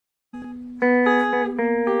Hello,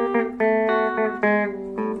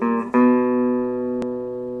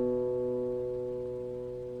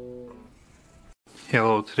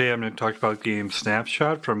 today I'm going to talk about game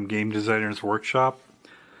Snapshot from Game Designer's Workshop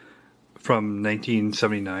from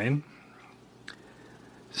 1979.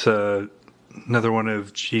 It's another one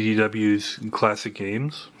of GDW's classic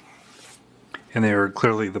games, and they are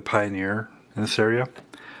clearly the pioneer in this area.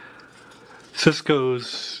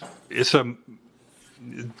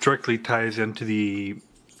 Directly ties into the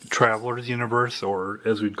Traveler's universe, or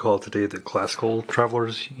as we'd call it today, the classical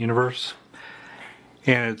Traveler's universe.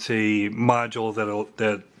 And it's a module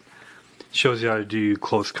that shows you how to do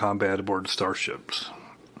close combat aboard starships.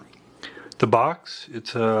 The box,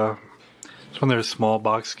 it's one of their small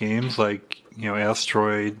box games, like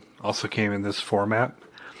Asteroid also came in this format.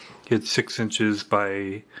 It's 6 inches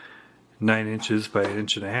by 9 inches by 1.5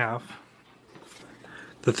 inches.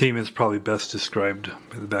 The theme is probably best described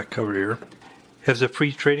by the back cover here. As a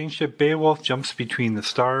free trading ship, Beowulf jumps between the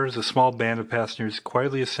stars. A small band of passengers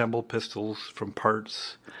quietly assemble pistols from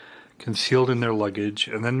parts concealed in their luggage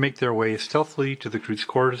and then make their way stealthily to the crew's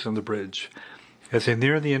quarters on the bridge. As they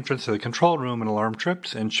near the entrance of the control room, an alarm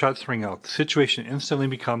trips and shots ring out. The situation instantly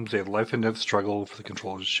becomes a life and death struggle for the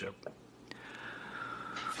control of the ship.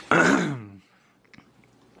 So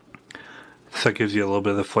that gives you a little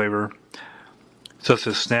bit of the flavor. So it's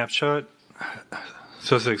a snapshot.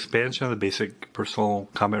 So it's an expansion of the basic personal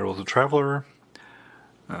combat rules of Traveler.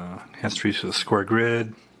 Has to reach the square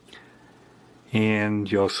grid.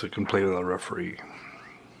 And you also can play with a referee.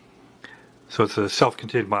 So it's a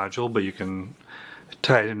self-contained module, but you can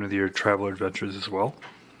tie it in with your Traveler adventures as well.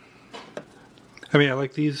 I mean, I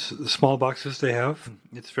like these small boxes they have.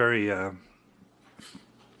 It's very,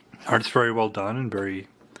 art's very well done and very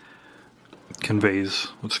conveys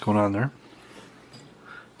what's going on there.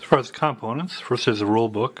 As far as components, first there's a rule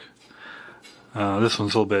book. This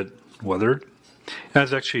one's a little bit weathered. And I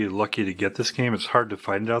was actually lucky to get this game. It's hard to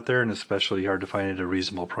find it out there, and especially hard to find it at a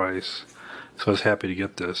reasonable price. So I was happy to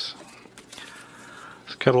get this.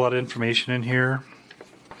 It's got a lot of information in here.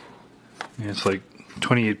 And it's like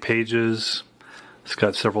 28 pages. It's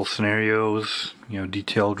got several scenarios,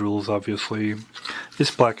 detailed rules obviously.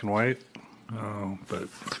 It's black and white, but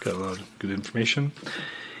it's got a lot of good information.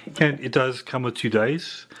 And it does come with 2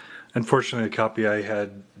 dice. Unfortunately, the copy I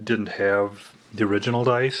had didn't have the original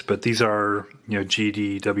dice, but these are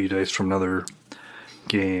GDW dice from another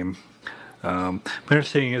game. My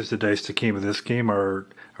understanding is the dice that came with this game are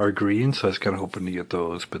green, so I was kind of hoping to get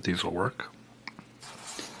those, but these will work.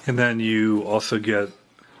 And then you also get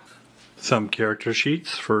some character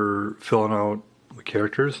sheets for filling out the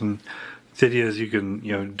characters, and the idea is you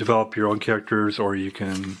can develop your own characters, or you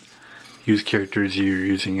can use characters you're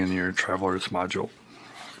using in your Traveler's module.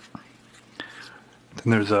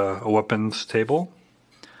 Then there's a weapons table.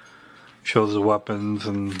 Shows the weapons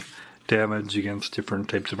and damage against different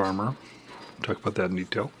types of armor. We'll talk about that in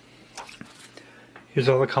detail. Here's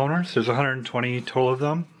all the counters. There's 120 total of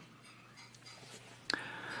them.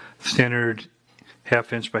 Standard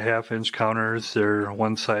 1/2 inch by 1/2 inch counters. They're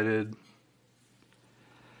one-sided.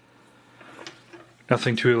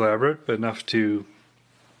 Nothing too elaborate, but enough to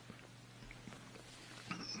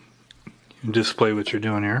display what you're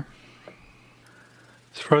doing here.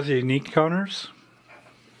 As far as the unique counters,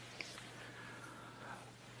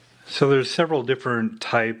 so there's several different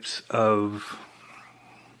types of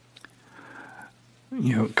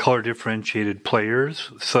color differentiated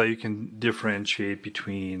players, so you can differentiate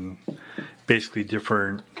between basically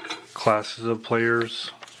different classes of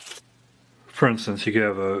players. For instance, you could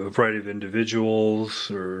have a variety of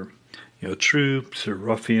individuals, or troops, or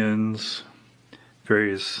ruffians,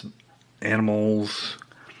 various animals,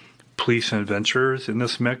 police and adventurers in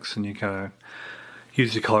this mix, and you kind of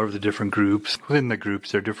use the color of the different groups. Within the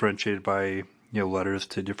groups, they're differentiated by letters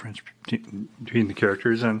to differentiate between the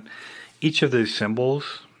characters, and each of these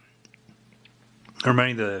symbols, or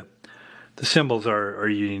many of the symbols are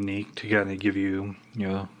unique to kind of give you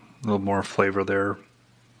a little more flavor there.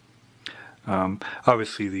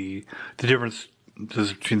 Obviously, the differences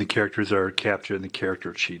between the characters are captured in the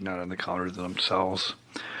character sheet, not on the counters themselves.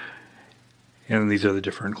 And these are the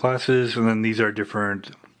different classes, and then these are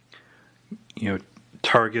different,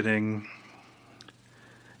 targeting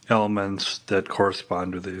elements that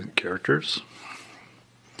correspond to the characters.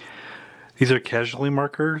 These are casualty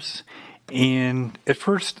markers, and at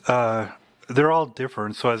first they're all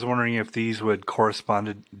different, so I was wondering if these would correspond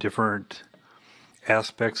to different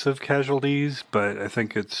aspects of casualties, but I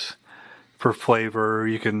think it's for flavor.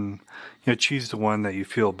 You can choose the one that you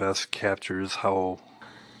feel best captures how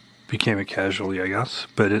became a casualty, I guess.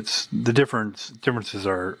 But it's the differences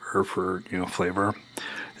are for flavor.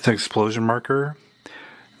 It's an explosion marker.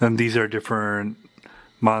 Then these are different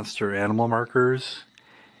monster animal markers.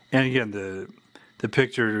 And again, the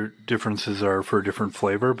picture differences are for a different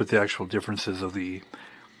flavor, but the actual differences of the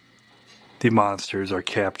monsters are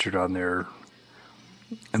captured on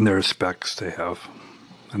their specs they have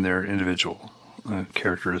and their individual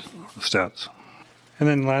character stats. And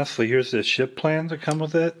then lastly, here's the ship plans that come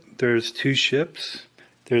with it. There's 2 ships.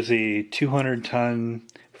 There's a 200-ton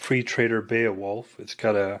Free Trader Beowulf. It's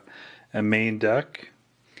got a main deck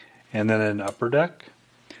and then an upper deck.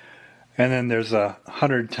 And then there's a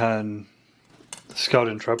 100-ton Scout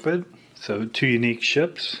Intrepid. So 2 unique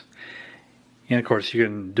ships. And of course you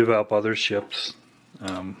can develop other ships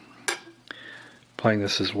playing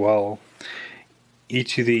this as well.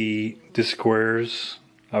 Each of the squares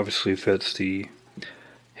obviously fits the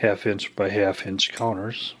 1/2 inch by 1/2 inch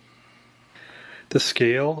counters. The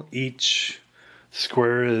scale, each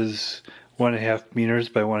square is 1.5 meters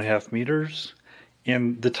by 1.5 meters,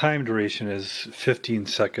 and the time duration is 15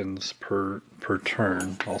 seconds per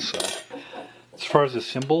turn also. As far as the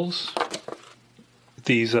symbols,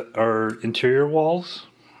 these are interior walls.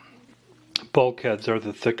 Bulkheads are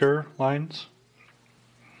the thicker lines.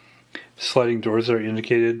 Sliding doors are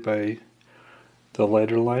indicated by the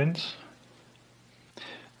lighter lines.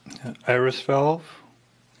 Iris valve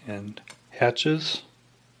and hatches.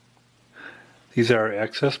 These are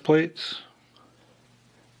access plates.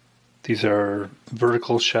 These are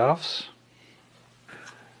vertical shafts.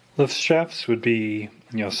 Lift shafts would be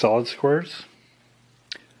solid squares.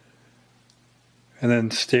 And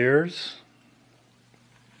then stairs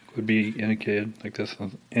would be indicated like this,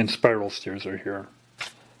 and spiral stairs are here.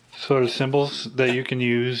 So there are symbols that you can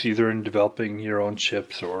use either in developing your own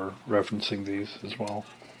ships or referencing these as well.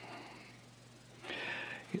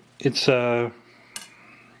 It's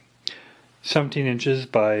 17 inches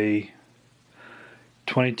by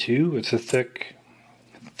 22. It's a thick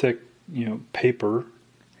paper.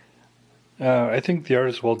 I think the art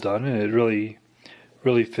is well done, and it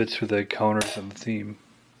really fits with the counters and the theme.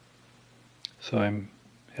 So I'm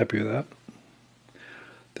happy with that.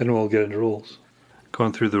 Then we'll get into rules.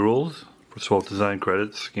 Going through the rules, first of all, design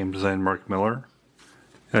credits, game design Mark Miller.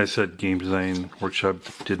 And I said Game Design Workshop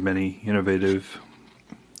did many innovative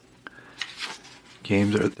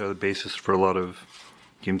games. They're the basis for a lot of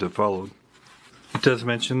games that followed. It does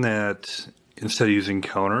mention that instead of using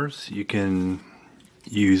counters, you can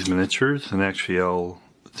use miniatures, and actually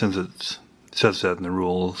since it says that in the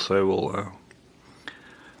rules, I will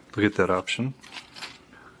look at that option.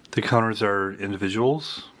 The counters are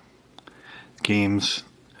individuals. Games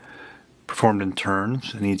performed in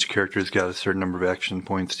turns, and each character's got a certain number of action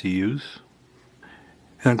points to use.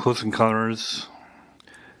 And close encounters,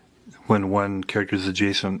 when one character is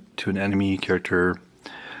adjacent to an enemy character,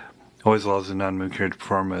 always allows the non-move character to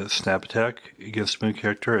perform a snap attack against a move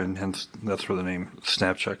character, and hence that's where the name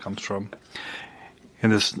Snapshot comes from.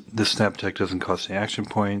 And this snap attack doesn't cost any action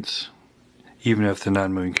points, even if the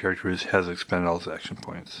non-moving character has expended all his action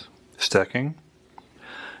points. Stacking.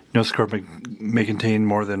 No square may contain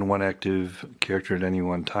more than one active character at any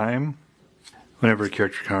one time. Whenever a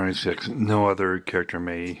character counters 6, no other character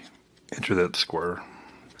may enter that square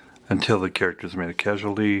until the character is made a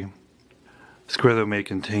casualty. Square that may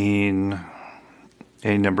contain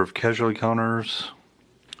a number of casualty counters.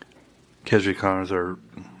 Casualty counters are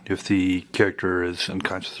if the character is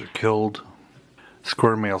unconscious or killed.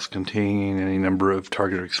 Square may also contain any number of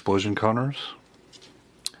target or explosion counters.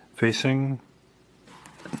 Facing.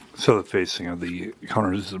 So the facing of the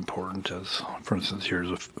counters is important, as for instance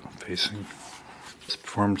here's a facing. It's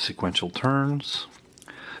performed sequential turns.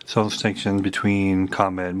 Some distinction between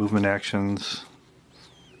combat and movement actions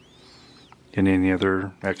and any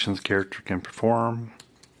other actions character can perform.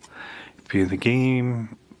 Beginning the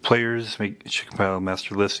game, players should compile a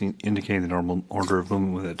master list indicating the normal order of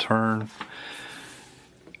movement with a turn.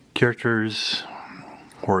 Characters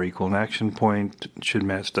or equal an action point should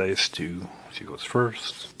match dice to who goes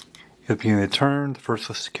first. At the beginning of the turn, the first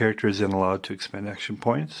list of characters is then allowed to expend action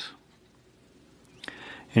points.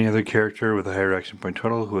 Any other character with a higher action point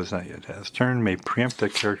total who has not yet had his turn may preempt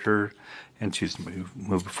that character and choose to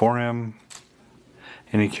move before him.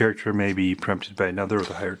 Any character may be preempted by another with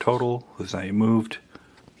a higher total who has not yet moved.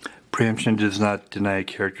 Preemption does not deny a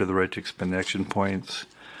character the right to expend action points.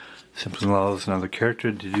 Simply allows another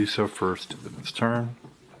character to do so first within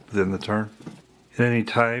the turn. At any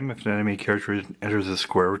time, if an enemy character enters a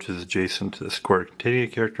square which is adjacent to the square containing a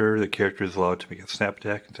character, the character is allowed to make a snap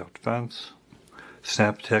attack in self-defense.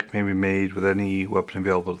 Snap attack may be made with any weapon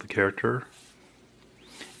available to the character.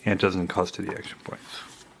 and it doesn't cost any action points.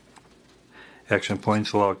 Action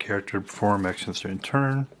points allow a character to perform actions during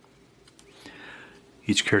turn.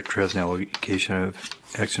 Each character has an allocation of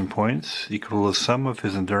action points equal to the sum of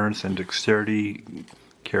his endurance and dexterity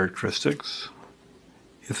characteristics.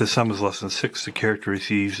 If the sum is less than 6, the character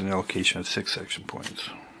receives an allocation of 6 action points.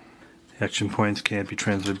 Action points can't be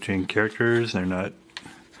transferred between characters, they're not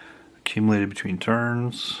accumulated between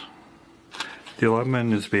turns. The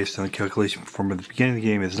allotment is based on the calculation performed at the beginning of the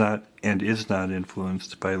game, is not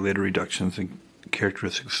influenced by later reductions in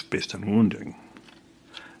characteristics based on wounding.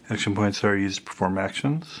 Action points are used to perform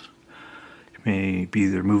actions. It may be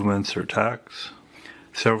either movements or attacks.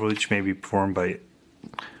 Several of each may be performed by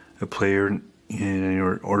a player in any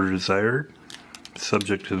order desired,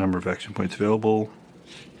 subject to the number of action points available.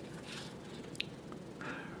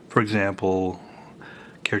 For example,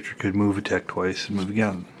 a character could move, attack twice, and move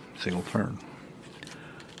again, single turn.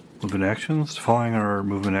 Movement actions. The following are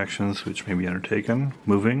movement actions which may be undertaken.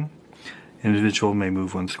 Moving. An individual may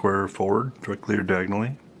move 1 square forward, directly or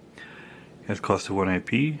diagonally. It has a cost of 1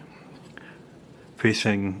 AP.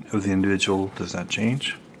 Facing of the individual does not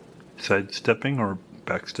change. Sidestepping or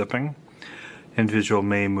backstepping. An individual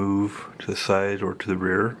may move to the side or to the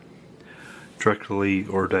rear, directly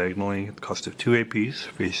or diagonally, at the cost of 2 APs.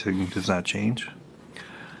 Facing does not change.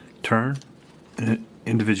 Turn. An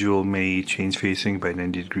individual may change facing by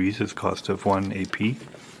 90 degrees at the cost of 1 AP.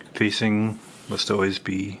 Facing must always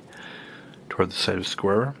be toward the side of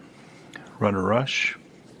square. Run or rush.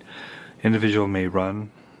 Individual may run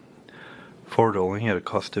forward only at a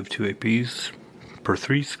cost of 2 APs per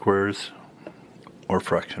 3 squares or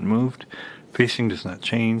fraction moved. Facing does not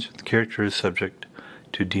change. The character is subject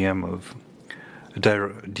to DM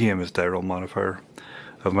is die roll modifier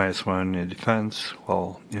of -1 in defense,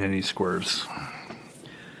 while in any squares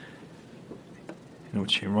in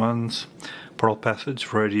which he runs. Portal passage,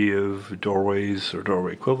 variety of doorways or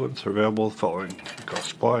doorway equivalents are available following cost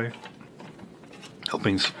supply.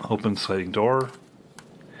 Open sliding door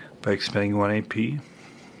by expending 1 AP.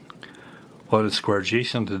 While in a square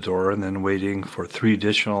adjacent to the door and then waiting for 3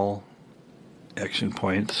 additional action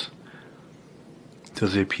points.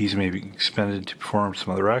 Those APs may be expended to perform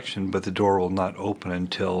some other action, but the door will not open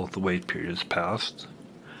until the wait period is passed.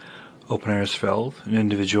 Open iris valve. An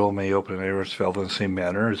individual may open an iris valve in the same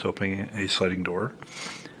manner as opening a sliding door.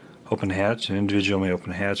 Open hatch. An individual may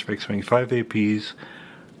open a hatch by expending 5 APs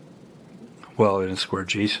while in a square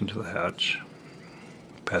adjacent to the hatch.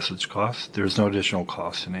 Passage cost. There is no additional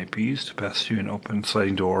cost in APs to pass through an open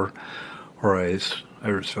sliding door or iris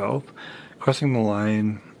valve. Crossing the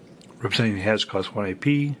line representing the hatch costs 1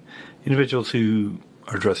 AP. Individuals who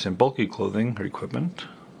are dressed in bulky clothing or equipment,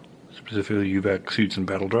 specifically UVAC suits and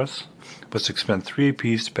battle dress, must expend 3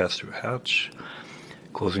 APs to pass through a hatch.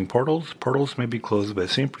 Closing portals. Portals may be closed by the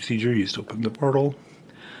same procedure used to open the portal.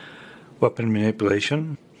 Weapon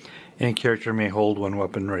manipulation. Any character may hold 1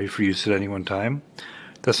 weapon ready for use at any one time.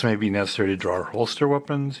 Thus, it may be necessary to draw or holster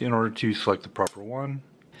weapons in order to select the proper one.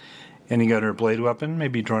 Any gun or blade weapon may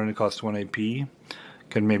be drawn at a cost of 1 AP.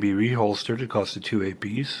 Gun may be reholstered at a cost of 2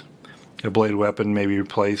 APs. A blade weapon may be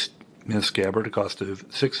replaced in a scabbard at a cost of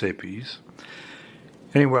 6 APs.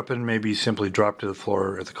 Any weapon may be simply dropped to the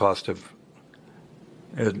floor at the cost of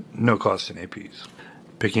no cost in APs.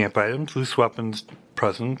 Picking up items. Loose weapons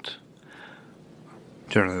present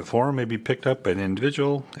generally on the floor may be picked up by an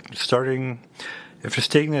individual. After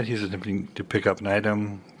stating that he's attempting to pick up an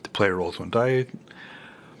item, the player rolls 1 die.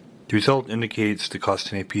 The result indicates the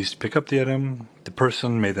cost in APs to pick up the item. The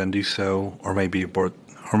person may then do so, or may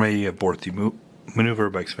abort the maneuver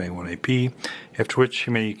by expending 1 AP, after which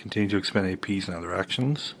he may continue to expend APs and other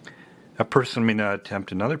actions. A person may not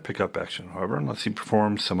attempt another pickup action, however, unless he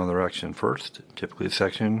performs some other action first. Typically, this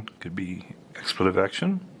action could be expletive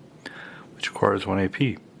action, which requires 1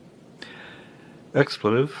 AP.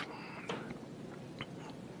 Expletive,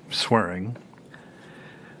 swearing,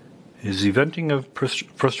 is the venting of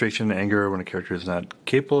frustration and anger when a character is not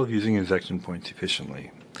capable of using his action points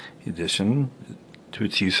efficiently. In addition to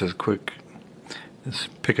its use as this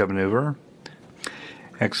pickup maneuver,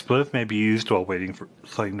 expletive may be used while waiting for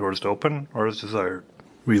sliding doors to open or as desired.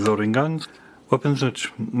 Reloading guns. Weapons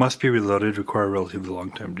which must be reloaded require a relatively long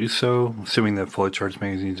time to do so. Assuming that fully charged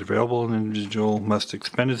magazines are available, an individual must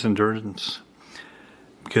expend his endurance.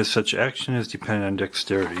 Because such action is dependent on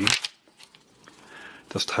dexterity,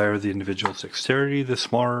 thus the higher the individual's dexterity, the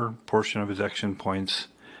smaller portion of his action points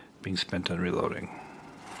being spent on reloading.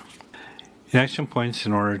 In action points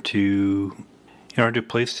in order to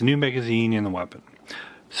place the new magazine in the weapon.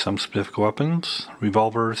 Some specific weapons,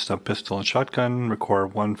 revolver, stub pistol, and shotgun, require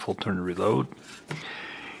 1 full turn to reload.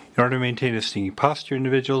 In order to maintain a sneaking posture,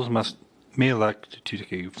 individuals may elect to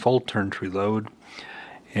take a full turn to reload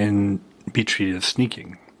and be treated as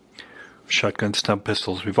sneaking. Shotguns, stub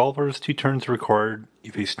pistols, revolvers, 2 turns are required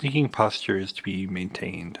if a sneaking posture is to be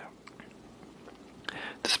maintained.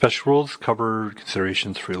 The special rules cover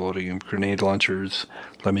considerations for reloading of grenade launchers,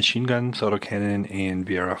 light machine guns, autocannon, and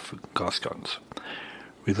VRF gauss guns.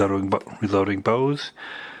 Reloading bows.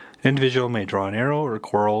 An individual may draw an arrow or a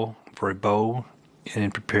quarrel for a bow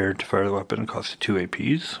and prepared to fire the weapon. It costs 2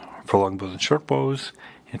 APs for longbows and short bows,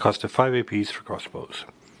 and it costs 5 APs for crossbows.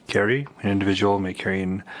 Carry. An individual may carry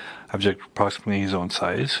an object approximately his own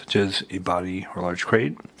size, such as a body or large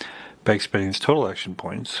crate, by expending his total action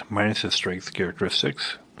points minus his strength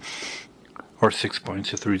characteristics, or 6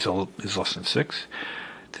 points if the result is less than 6.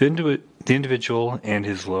 The individual and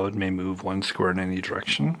his load may move 1 square in any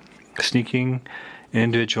direction. Sneaking. An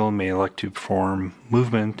individual may elect to perform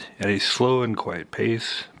movement at a slow and quiet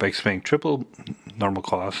pace by expending triple normal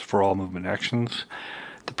cost for all movement actions.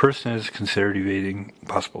 The person is considered evading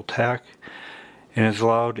possible attack and is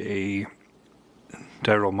allowed a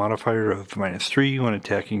die roll modifier of -3 when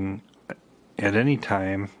attacking at any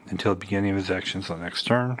time until the beginning of his actions on the next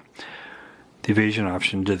turn. The evasion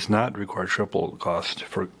option does not require triple cost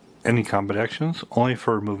for any combat actions, only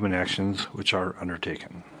for movement actions which are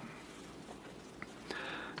undertaken.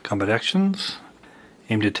 Combat actions.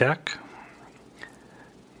 Aimed attack.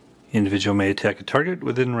 Individual may attack a target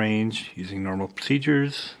within range using normal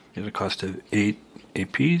procedures at a cost of 8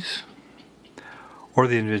 APs, or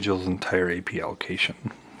the individual's entire AP allocation,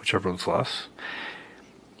 whichever is less.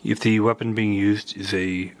 If the weapon being used is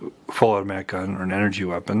a full automatic gun or an energy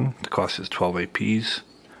weapon, the cost is 12 APs,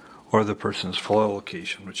 or the person's full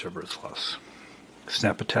allocation, whichever is less.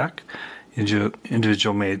 Snap attack.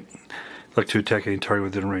 Individual may elect to attack any target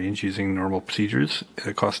within range using normal procedures at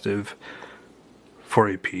a cost of 4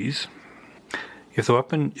 APs. If the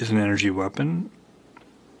weapon is an energy weapon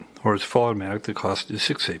or is full automatic, the cost is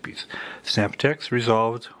 6 APs. Snap attacks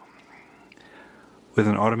resolved with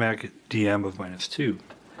an automatic DM of -2.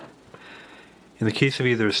 In the case of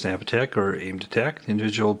either a snap attack or aimed attack, the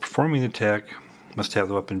individual performing the attack must have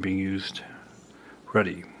the weapon being used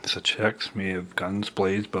ready. Such attacks may have guns,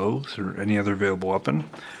 blades, bows, or any other available weapon.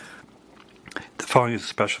 The following is a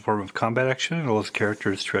special form of combat action. It allows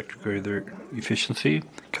characters to upgrade their efficiency.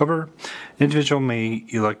 Cover. An individual may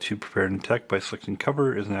elect to prepare an attack by selecting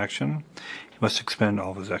cover as an action. He must expend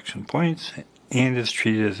all of his action points and is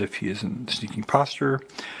treated as if he is in sneaking posture.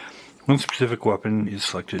 One specific weapon is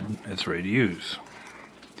selected as ready to use.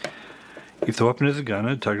 If the weapon is a gun,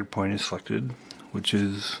 a target point is selected, which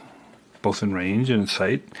is both in range and in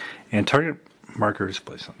sight, and target marker is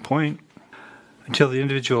placed on the point. Until the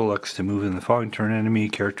individual elects to move in the following turn, enemy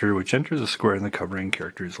character which enters a square in the covering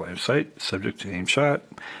character's line of sight, subject to aim shot.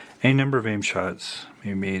 Any number of aim shots may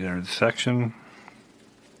be made under this action.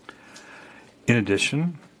 In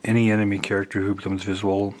addition, any enemy character who becomes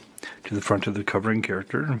visible to the front of the covering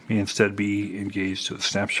character may instead be engaged to the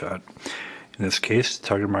snapshot. In this case, the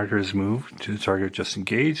target marker is moved to the target just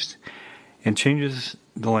engaged and changes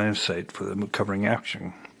the line of sight for the covering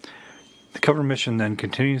action. The cover mission then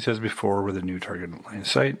continues as before with a new target line of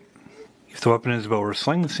sight. If the weapon is bow or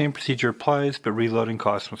sling, the same procedure applies, but reloading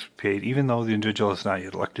costs must be paid even though the individual has not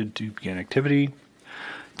yet elected to begin activity.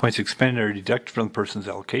 Points expended are deducted from the person's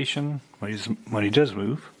allocation when he does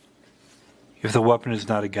move. If the weapon is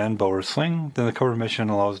not a gun, bow, or sling, then the cover mission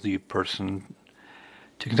allows the person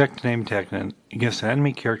to conduct an aim attack against an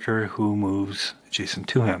enemy character who moves adjacent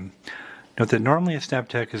to him. Note that normally a snap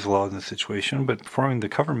attack is allowed in this situation, but performing the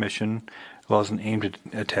cover mission allows an aimed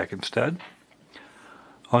attack instead.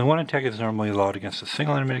 Only one attack is normally allowed against a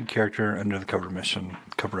single animated character under the cover mission.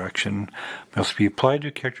 Cover action must be applied to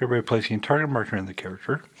a character by placing a target marker in the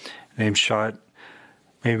character. An aim shot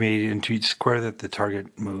may be made into each square that the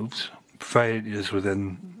target moves, provided it is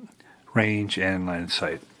within range and line of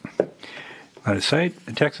sight. Line of sight,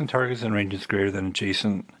 attacks on targets in ranges greater than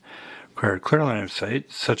adjacent require a clear line of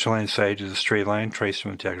sight. Such a line of sight is a straight line traced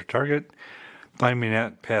from attacker target. The line may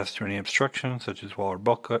not pass through any obstruction, such as wall or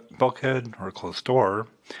bulkhead or a closed door.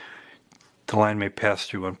 The line may pass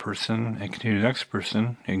through one person and continue to the next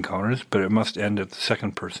person it encounters, but it must end at the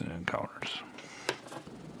second person it encounters.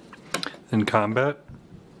 In combat,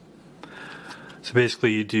 so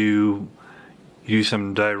basically you do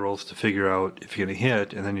some die rolls to figure out if you're going to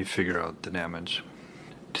hit, and then you figure out the damage.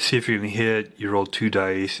 To see if you're going to hit, you roll 2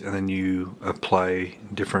 dice, and then you apply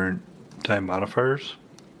different die modifiers.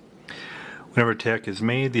 Whenever attack is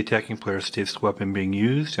made, the attacking player states the weapon being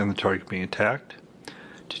used and the target being attacked,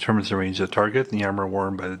 determines the range of the target and the armor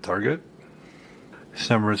worn by the target. This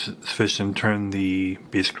number is sufficient to turn the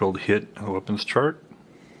basic roll to hit on the weapons chart.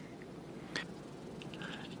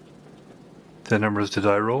 That number is the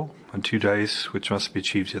die roll on 2 dice, which must be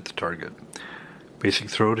achieved to hit the target. Basic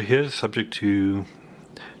throw to hit is subject to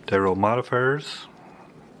die roll modifiers.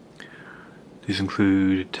 These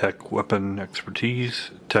include attack weapon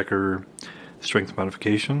expertise, attacker strength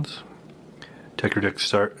modifications, attacker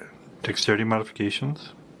dexterity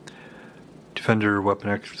modifications, defender weapon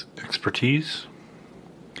expertise,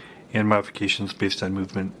 and modifications based on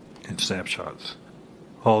movement and snapshots.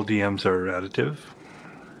 All DMs are additive.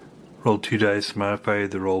 Roll 2 dice to modify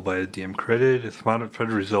the roll by a DM credit. If the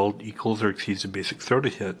modified result equals or exceeds the basic throw to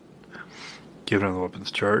hit given on the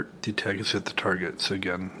weapons chart, the attack is hit the target. So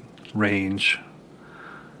again, range,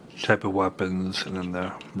 type of weapons, and then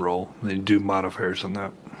the roll. And then you do modifiers on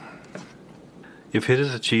that. If hit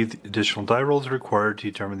is achieved, additional die rolls are required to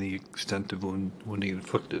determine the extent of wounding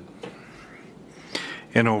inflicted.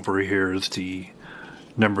 And over here is the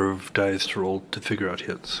number of dice to roll to figure out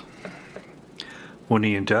hits.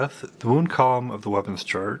 Wounding and death. The wound column of the weapons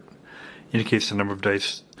chart indicates the number of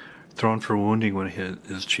dice thrown for wounding when a hit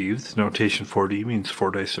is achieved. Notation 4D means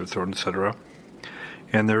 4 dice are thrown, etc.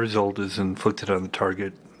 And the result is inflicted on the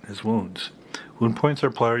target as wounds. Wound points are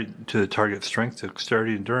applied to the target's strength,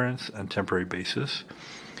 dexterity, endurance on a temporary basis.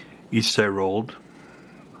 Each die rolled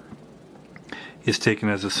is taken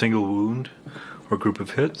as a single wound or group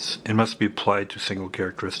of hits and must be applied to a single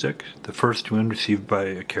characteristic. The first wound received by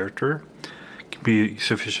a character can be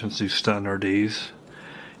sufficient to stun or daze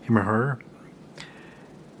him or her,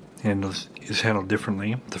 and is handled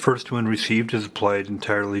differently. The first wound received is applied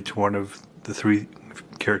entirely to one of the 3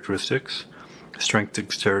 characteristics: strength,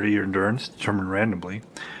 dexterity, or endurance, determined randomly.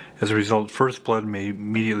 As a result, first blood may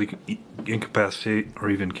immediately incapacitate or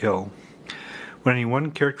even kill. When any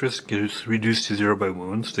one characteristic is reduced to 0 by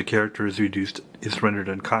wounds, the character is rendered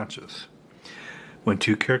unconscious. When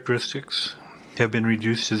 2 characteristics have been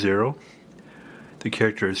reduced to 0, the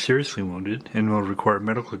character is seriously wounded and will require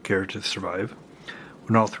medical care to survive.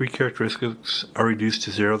 When all 3 characteristics are reduced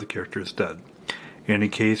to 0, the character is dead. In any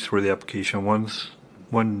case where the application of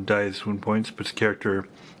one die's wound points puts the character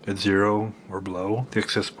at 0 or below, the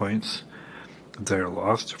excess points that are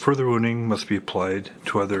lost. Further wounding must be applied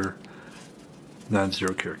to other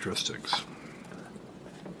non-zero characteristics.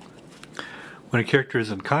 When a character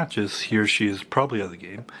is unconscious, he or she is probably out of the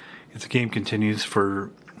game. If the game continues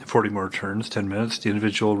for 40 more turns, 10 minutes, the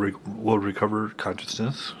individual will recover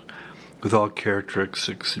consciousness, with all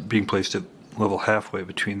characteristics being placed at level halfway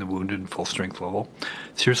between the wounded and full strength level.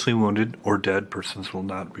 Seriously wounded or dead persons will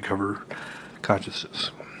not recover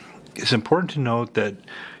consciousness. It's important to note that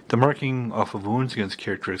the marking off of wounds against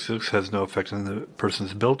characteristics has no effect on the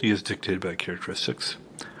person's ability as dictated by characteristics.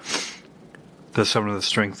 Thus, someone with a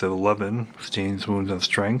strength of 11 sustains wounds on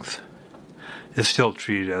strength is still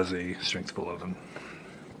treated as a strength of 11.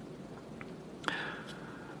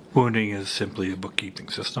 Wounding is simply a bookkeeping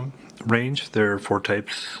system. Range, there are 4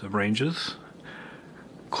 types of ranges: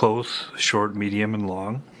 close, short, medium, and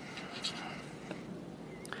long.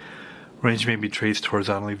 Range may be traced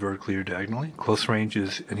horizontally, vertically, or diagonally. Close range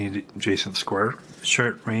is any adjacent square.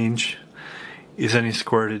 Short range is any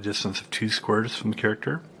square at a distance of 2 squares from the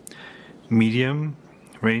character. Medium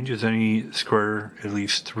range is any square at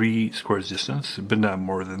least 3 squares distance, but not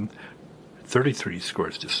more than 33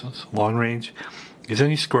 squares distance. Long range is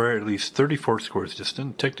any square at least 34 squares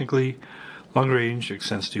distant. Technically, long range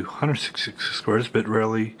extends to 166 squares, but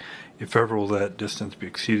rarely, if ever, will that distance be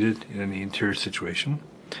exceeded in any interior situation.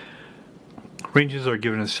 Ranges are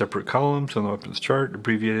given as separate columns on the weapons chart,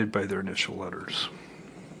 abbreviated by their initial letters.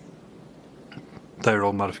 Die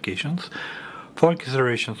roll modifications. Following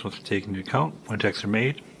considerations must be taken into account when attacks are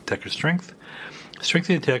made. Attacker strength. Strength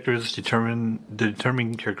of the attacker is the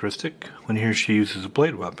determining characteristic when he or she uses a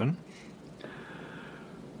blade weapon.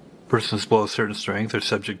 Persons below a certain strength are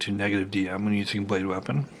subject to negative DM when using a blade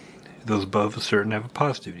weapon. Those above a certain have a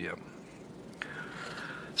positive DM.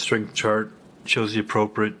 Strength chart shows the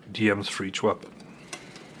appropriate DMs for each weapon.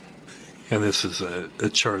 And this is a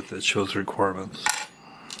chart that shows requirements.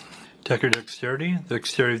 Attacker dexterity. The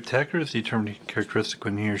dexterity of the attacker is the determining characteristic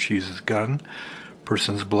when he or she uses a gun.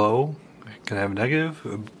 Persons below can have a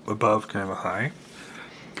negative, above can have a high.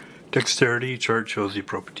 Dexterity chart shows the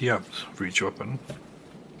appropriate DMs for each weapon.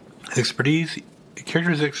 Expertise. A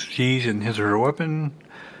character's expertise in his or her weapon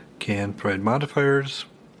can provide modifiers.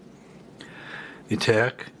 The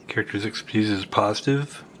attack. Character's expertise is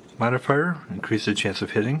positive modifier, increase the chance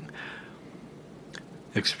of hitting.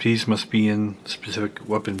 Expertise must be in specific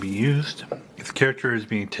weapon being used. If the character is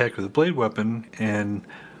being attacked with a blade weapon and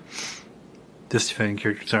this defending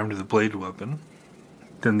character is armed with a blade weapon,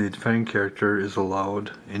 then the defending character is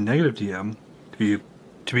allowed a negative DM to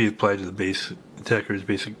be applied to the base attacker's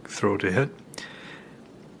basic throw to hit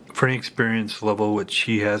for any experience level which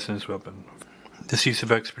he has in his weapon. This use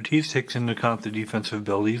of expertise takes into account the defensive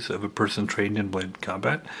abilities of a person trained in blade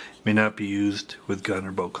combat. It may not be used with gun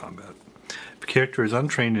or bow combat. If a character is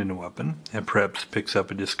untrained in a weapon and perhaps picks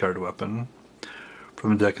up a discarded weapon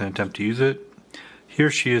from the deck and attempt to use it, he or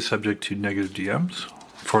she is subject to negative DMs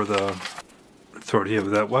for the throw to hit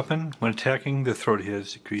with that weapon. When attacking, the throw to hit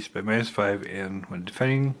is decreased by -5, and when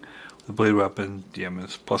defending with a blade weapon, DM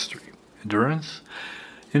is +3. Endurance.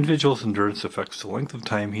 Individual's endurance affects the length of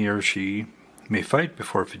time he or she may fight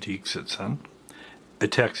before fatigue sets in.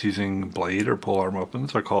 Attacks using blade or polearm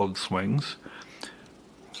weapons are called swings.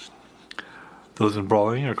 Those in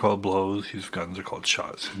brawling are called blows. Use of guns are called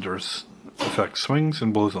shots. Endurance affects swings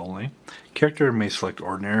and blows only. Character may select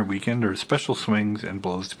ordinary, weakened, or special swings and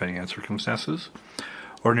blows depending on circumstances.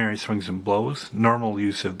 Ordinary swings and blows. Normal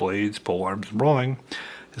use of blades, polearms, and brawling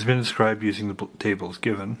has been described using the tables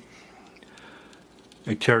given.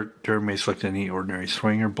 A character may select any ordinary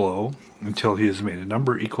swing or blow until he has made a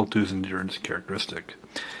number equal to his endurance characteristic.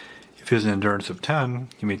 If he has an endurance of 10,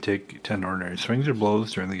 he may take 10 ordinary swings or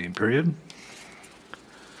blows during the game period.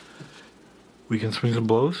 Weakened swings and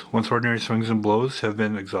blows. Once ordinary swings and blows have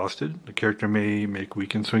been exhausted, the character may make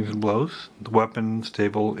weakened swings and blows. The weapons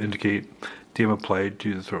table indicate DM applied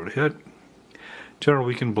to the throw to hit. General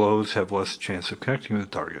weakened blows have less chance of connecting with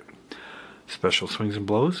the target. Special swings and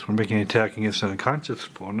blows. When making an attack against an unconscious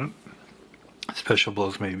opponent, special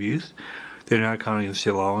blows may be used. They do not count against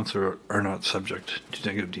the allowance or are not subject to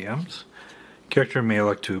negative DMs. Character may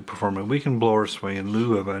elect to perform a weakened blow or swing in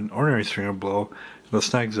lieu of an ordinary swing or blow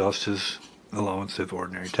unless not exhaust his allowance of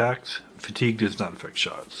ordinary attacks. Fatigue does not affect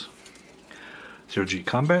shots. 0G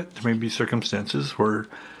combat. There may be circumstances where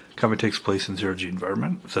combat takes place in 0G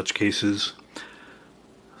environment. In such cases,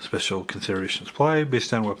 special considerations apply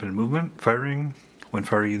based on weapon and movement. Firing. When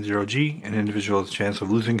firing in 0G, an individual has a chance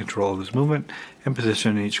of losing control of his movement and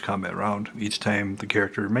position in each combat round. Each time the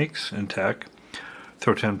character makes an attack,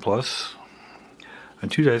 throw 10 plus on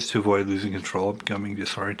 2 dice to avoid losing control, becoming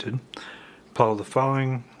disoriented. Apply the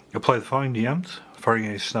following DMs. Firing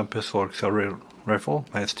a stun pistol or accelerated rifle,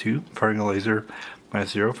 -2. Firing a laser,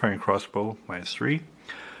 -0. Firing a crossbow, -3.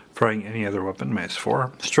 Firing any other weapon,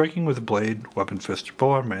 -4. Striking with a blade, weapon, fist, or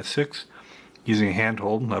polearm, -6. Using a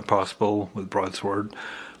handhold, not possible with broadsword,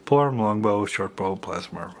 polearm, longbow, shortbow,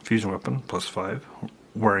 plasma, fusion weapon, +5.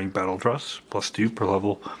 Wearing battle dress, +2 per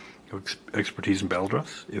level of expertise in battle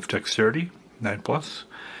dress. If dexterity, 9+,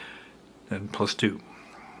 then +2.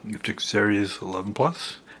 If dexterity is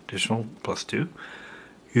 11+, additional +2.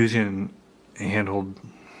 Using a handhold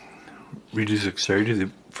reduces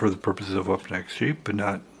dexterity for the purposes of weapon accuracy, but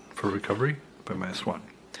not for recovery, by -1.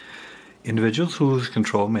 Individuals who lose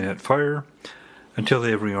control may not fire until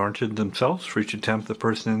they have reoriented themselves. For each attempt, the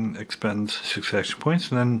person expends 6 action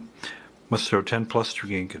points and then must throw 10+ to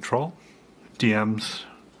regain control. DMs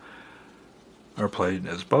are applied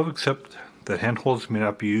as above, except that handholds may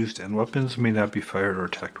not be used and weapons may not be fired or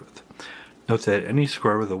attacked with. Note that any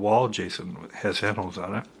square with a wall adjacent has handholds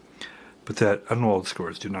on it, but that unwalled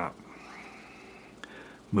squares do not.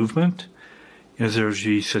 Movement. In a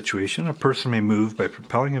 0G situation, a person may move by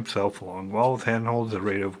propelling himself along a wall with handholds at a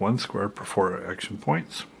rate of 1 square per 4 action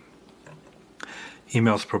points. He may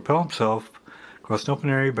also propel himself across an open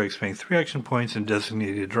area by expending 3 action points in a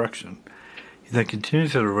designated direction. He then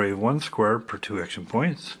continues at a rate of 1 square per 2 action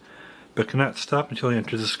points, but cannot stop until he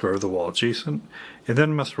enters the square of the wall adjacent, and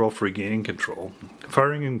then must roll for regaining control.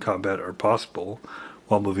 Firing and combat are possible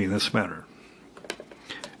while moving in this manner.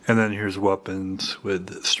 And then here's weapons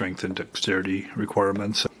with strength and dexterity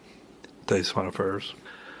requirements, dice modifiers.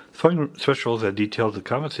 Following specials that detail the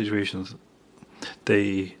combat situations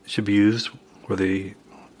they should be used where they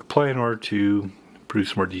apply in order to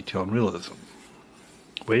produce more detail and realism.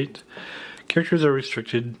 Weight. Characters are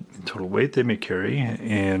restricted in total weight they may carry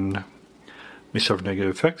and may suffer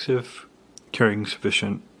negative effects if carrying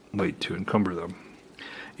sufficient weight to encumber them.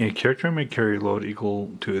 A character may carry a load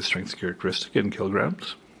equal to his strength characteristic in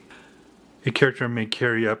kilograms. A character may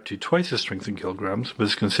carry up to twice his strength in kilograms, but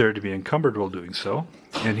is considered to be encumbered while doing so,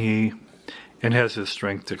 and has his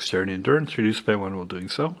strength, dexterity, and endurance reduced by 1 while doing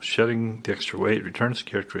so. Shedding the extra weight returns the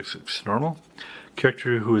characteristics to normal. A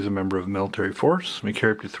character who is a member of a military force may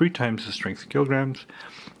carry up to 3 times his strength in kilograms,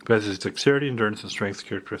 but has his dexterity, endurance, and strength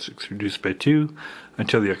characteristics reduced by 2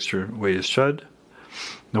 until the extra weight is shed.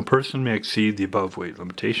 No person may exceed the above weight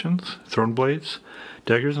limitations. Thrown blades.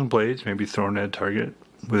 Daggers and blades may be thrown at a target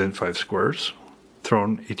within 5 squares.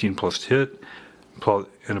 Thrown 18+ to hit.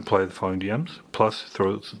 and apply the following DMs: plus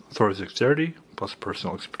thrower's dexterity, plus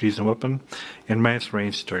personal expertise in weapon, and minus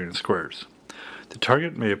range to target squares. The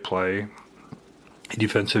target may apply a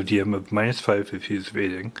defensive DM of -5 if he is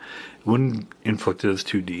evading. Wound inflicted is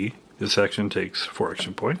 2d. This action takes 4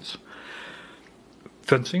 action points.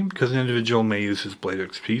 Fencing, because an individual may use his blade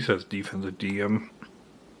expertise as defensive DM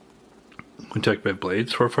when attacked by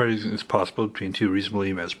blades. Sword fighting is possible between two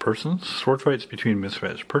reasonably matched persons. Sword fights between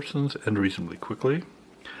mismatched persons end reasonably quickly.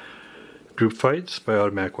 Group fights by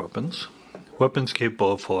automatic weapons. Weapons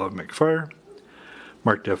capable of full automatic fire,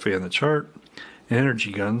 marked FA on the chart, and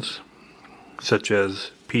energy guns, such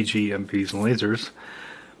as PG, MPs, and lasers,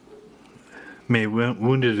 may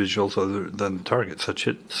wound individuals other than the target. Such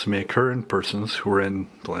hits may occur in persons who are in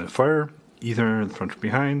the line of fire, either in front or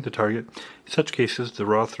behind the target. In such cases, the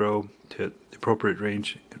raw throw to hit the appropriate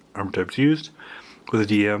range armor type is used, with a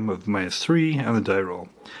DM of -3 on the die roll.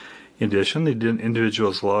 In addition, the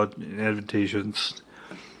individual is allowed any advantageous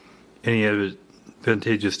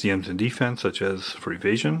DMs in defense, such as for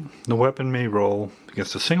evasion. The weapon may roll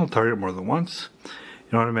against a single target more than once.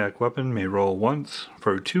 An automatic weapon may roll once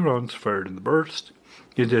for 2 rounds fired in the burst,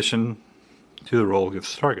 in addition to the roll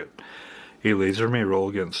against the target. A laser may roll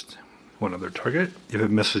against one other target if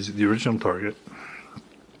it misses the original target.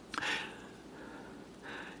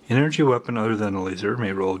 An energy weapon other than a laser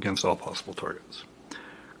may roll against all possible targets.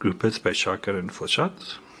 Group hits by shotgun and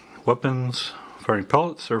flechettes. Weapons firing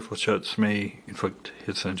pellets or flechettes may inflict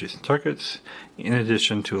hits on adjacent targets. In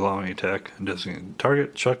addition to allowing attack on designated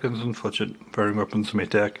target, shotguns and fletchet firing weapons may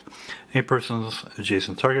attack a person's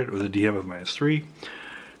adjacent target with a DM of -3.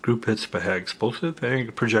 Group hits by high explosive. Any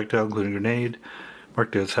projectile, including grenade,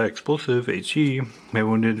 marked as high explosive (HE), may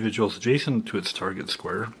wound individuals adjacent to its target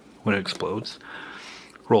square when it explodes.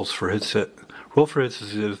 Roll for hits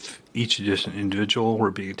as if each adjacent individual were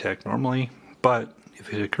being attacked normally, but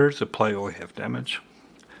if it occurs, apply only half damage.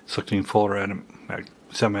 Selecting full or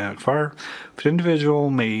semi-automatic fire. If an individual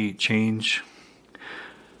may change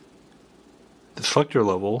the selector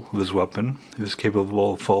level of his weapon, if it is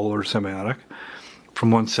capable of full or semi-automatic,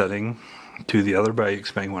 from one setting to the other by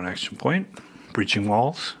expending 1 action point. Breaching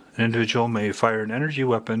walls. An individual may fire an energy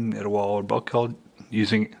weapon at a wall or bulkhead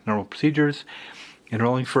using normal procedures and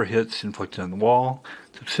rolling for hits inflicted on the wall.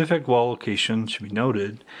 The specific wall location should be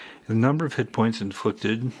noted, and the number of hit points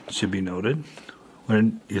inflicted should be noted.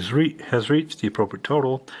 When it has reached the appropriate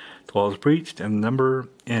total, the wall is breached, and the number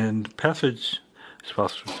and passage is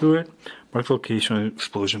possible through it. Mark the location of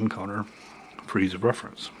explosion counter for ease of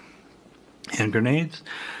reference. Hand grenades.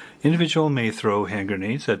 Individual may throw hand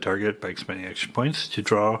grenades at target by expending action points to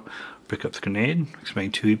draw or pick up the grenade,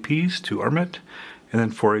 expending 2 APs to arm it, and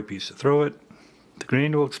then 4 APs to throw it. The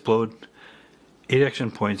grenade will explode 8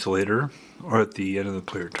 action points later, or at the end of the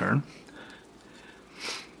player turn.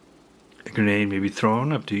 A grenade may be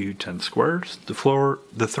thrown up to 10 squares. The thrower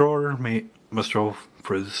must throw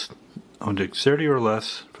for his own dexterity or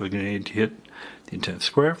less for the grenade to hit the intended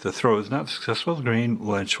square. If the throw is not successful, the grenade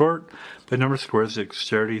will land short by the number of squares the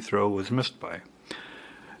dexterity throw was missed by.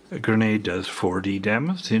 A grenade does 4d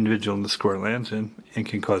damage to the individual in the square lands in and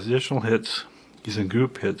can cause additional hits using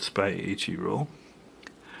group hits by HE rule.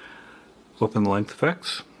 Weapon length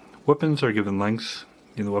effects. Weapons are given lengths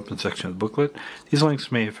in the weapons section of the booklet. These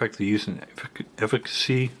lengths may affect the use and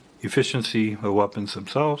efficiency of weapons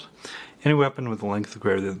themselves. Any weapon with a length of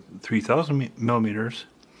greater than 3,000 millimeters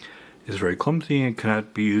is very clumsy and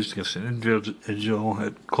cannot be used against an individual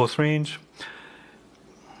at close range.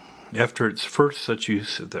 After its first such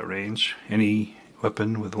use at that range, any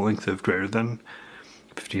weapon with a length of greater than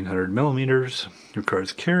 1,500 millimeters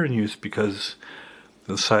requires care and use because of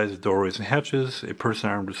the size of doorways and hatches. A person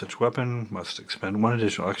armed with such weapon must expend 1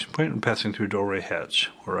 additional action point when passing through a doorway, hatch,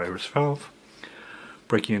 or iris valve.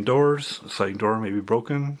 Breaking in doors. A sliding door may be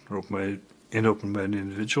broken or opened by an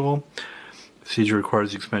individual. The procedure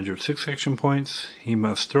requires the expenditure of 6 action points. He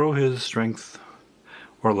must throw his strength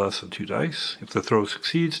or less of 2 dice. If the throw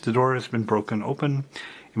succeeds, the door has been broken open.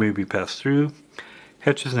 It may be passed through.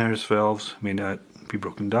 Hatches and iris valves may not be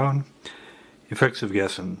broken down. Effects of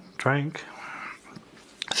gas and trank.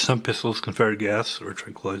 Some pistols can fire gas or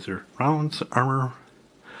tranquilizer rounds. Armor,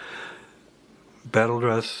 battle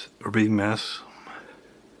dress, or breathing mask.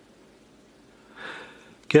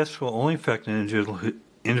 Gas will only affect an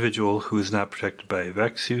individual who is not protected by a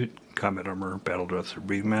vac suit, combat armor, battle dress, or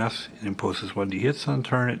breathing mask. It imposes 1d hits on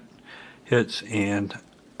turn it hits and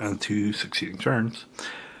on 2 succeeding turns.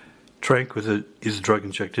 Trank is a drug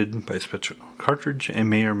injected by a special cartridge and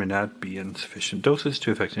may or may not be in sufficient doses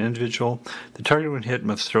to affect an individual. The target when hit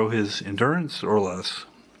must throw his endurance or less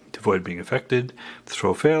to avoid being affected. If the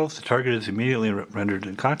throw fails, the target is immediately rendered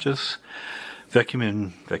unconscious. Vacuum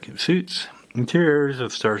in vacuum suits. Interiors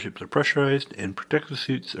of starships are pressurized, and protective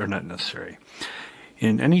suits are not necessary.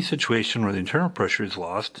 In any situation where the internal pressure is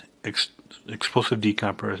lost, explosive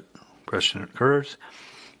decompression occurs.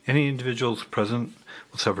 Any individuals present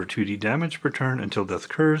will suffer 2D damage per turn until death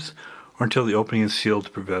occurs, or until the opening is sealed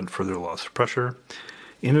to prevent further loss of pressure.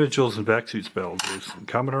 Individuals in vac suits, battles, and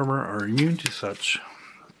combat armor are immune to such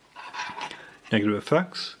negative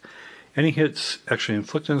effects. Any hits actually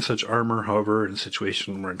inflicted on such armor, however, in a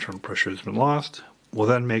situation where internal pressure has been lost, will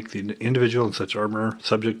then make the individual in such armor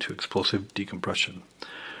subject to explosive decompression.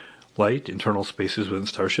 Light, internal spaces within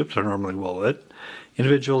starships are normally well lit.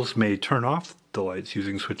 Individuals may turn off the lights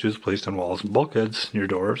using switches placed on walls and bulkheads near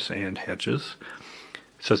doors and hatches.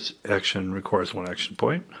 Such action requires one action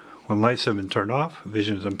point. When lights have been turned off,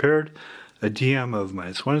 vision is impaired. A DM of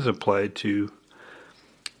 -1 is applied to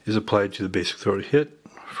the basic throw to hit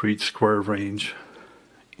for each square of range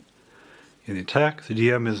in the attack. The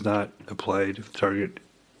DM is not applied if the target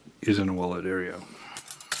is in a well-lit area.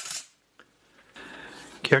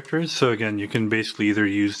 Characters, so again, you can basically either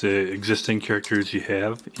use the existing characters you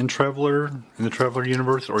have in the Traveler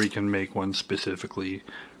universe, or you can make one specifically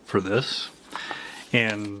for this.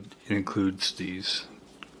 And it includes these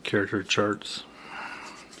character charts.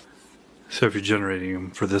 So if you're generating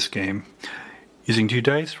them for this game, using 2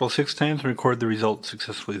 dice, roll 6 times and record the result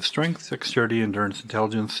successfully of strength, dexterity, endurance,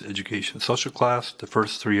 intelligence, education, social class. The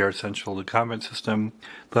first 3 are essential to the combat system.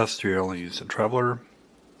 The last 3 are only used in Traveler.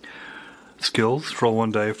 Skills, roll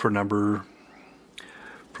 1 die for a number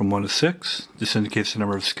from 1 to 6. This indicates the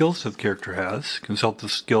number of skills that the character has. Consult the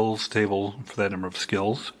skills table for that number of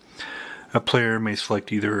skills. A player may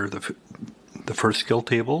select either the first skill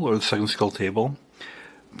table or the second skill table.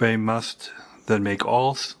 They must then make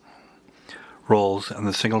all rolls on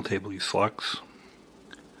the single table he selects.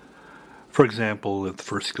 For example, if the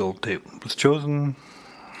first skill table was chosen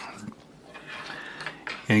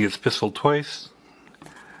and he gets pistol twice,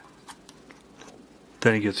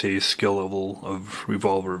 then he gets a skill level of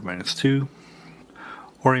revolver of -2.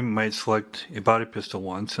 Or he might select a body pistol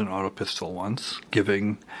once and an auto pistol once,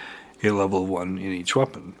 giving a level 1 in each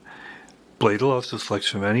weapon. Blade allows the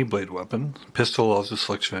selection of any blade weapon. Pistol allows the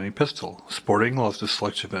selection of any pistol. Sporting allows the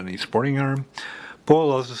selection of any sporting arm. Bow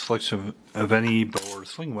allows the selection of any bow or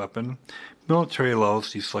sling weapon. Military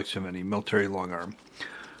allows the selection of any military long arm.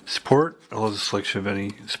 Sport allows the selection of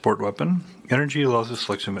any sport weapon. Energy allows the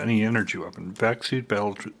selection of any energy weapon. Vac suit,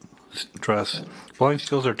 battle dress. Flying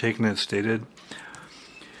skills are taken as stated.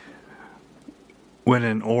 When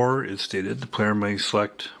an or is stated, the player may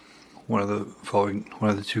select one of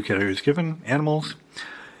the 2 categories given. Animals.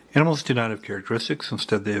 Animals do not have characteristics.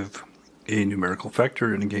 Instead, they have a numerical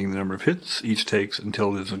factor indicating the number of hits each takes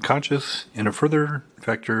until it is unconscious, and a further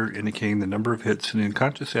factor indicating the number of hits an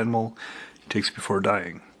unconscious animal takes before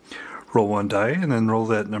dying. Roll 1 die and then roll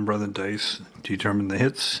that number on the dice to determine the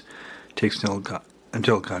hits takes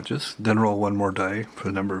until unconscious. Then roll 1 more die for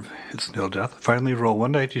the number of hits until death. Finally, roll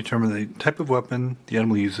 1 die to determine the type of weapon the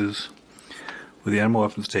animal uses. With the animal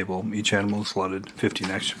weapons table, each animal is allotted 15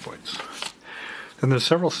 action points. Then there's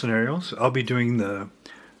several scenarios. I'll be doing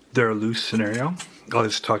they're loose scenario. I'll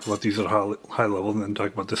just talk about these at a high level and then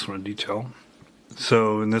talk about this one in detail.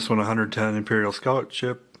 So in this one, 110 Imperial Scout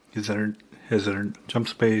ship has entered jump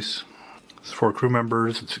space. There's 4 crew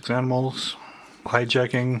members and 6 animals.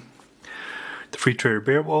 Hijacking. The free trader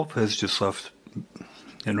Beowulf has just left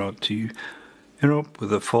en route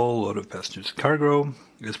with a full load of passengers and cargo.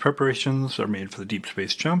 As preparations are made for the deep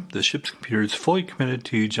space jump, the ship's computer is fully committed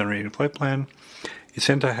to generating a flight plan. Its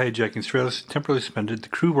anti-hijacking strategy is temporarily suspended. The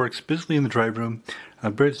crew works busily in the drive room.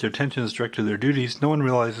 On the bridge, their attention is directed to their duties. No one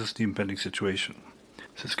realizes the impending situation.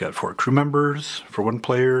 So it's got 4 crew members for 1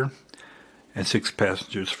 player and 6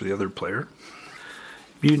 passengers for the other player.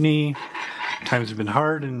 Mutiny. Times have been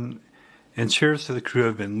hard and shares to the crew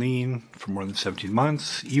have been lean for more than 17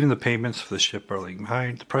 months. Even the payments for the ship are lagging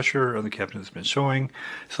behind. The pressure on the captain has been showing.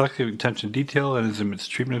 Selective attention to detail and his immense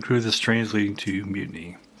treatment of crew. The strain is leading to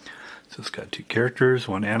mutiny. So it's got 2 characters,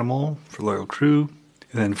 1 animal for loyal crew,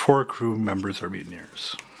 and then 4 crew members are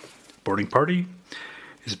mutineers. Boarding party.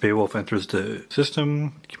 As Beowulf enters the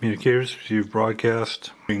system, communicators receive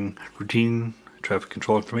broadcast routine traffic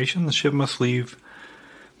control information. The ship must heave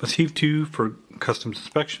to for customs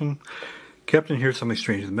inspection. Captain hears something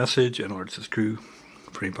strange in the message and alerts his crew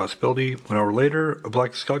for any possibility. 1 hour later, a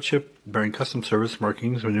black scout ship bearing customs service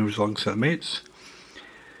markings maneuvers alongside the mates.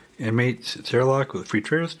 And mates its airlock with free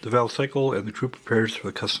traders. The valve cycle and the crew prepares for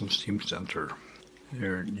the customs teams to enter.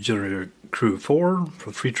 You generate a crew of 4 for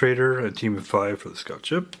the free trader, and a team of 5 for the scout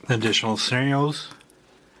ship. Additional scenarios.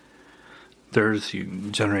 You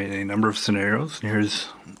can generate any number of scenarios. And here's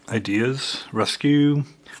ideas: rescue,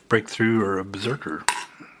 breakthrough, or a berserker.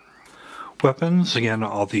 Weapons, again,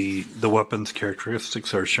 all the weapons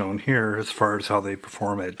characteristics are shown here as far as how they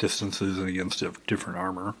perform at distances and against different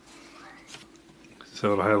armor.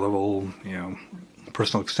 So at a high level,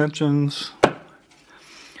 personal extensions,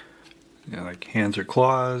 like hands or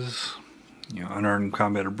claws, unarmed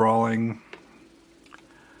combat or brawling.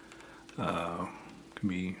 Can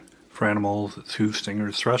be for animals, it's hooves,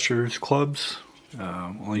 stingers, threshers, clubs.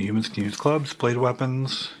 Only humans can use clubs. Blade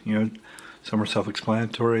weapons, some are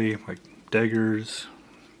self-explanatory, like daggers.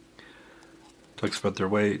 Talks about their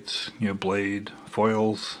weights, blade,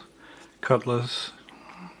 foils, cutlass.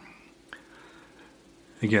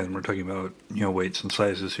 Again, we're talking about, weights and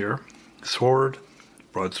sizes here. Sword,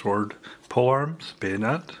 broadsword, polearms,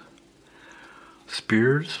 bayonet,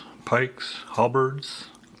 spears, pikes, halberds,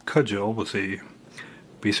 cudgel was a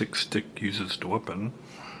basic stick used as a weapon.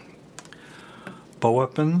 Bow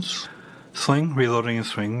weapons, sling, reloading and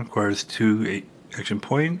swing requires 2 action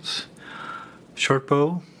points. Short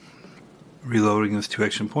bow, reloading is 2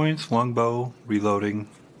 action points. Long bow, reloading,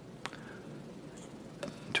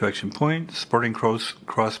 2 action points. Sporting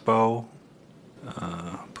crossbow,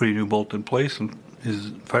 putting a new bolt in place and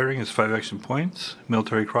firing is 5 action points.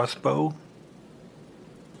 Military crossbow,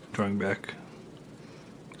 drawing back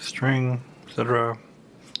string, etc.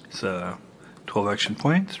 It's 12 action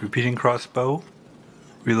points. Repeating crossbow,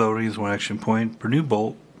 reloading is 1 action point per new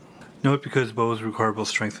bolt. Note, because bows require both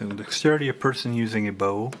strength and dexterity, a person using a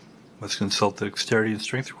bow must consult the dexterity and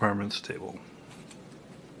strength requirements table.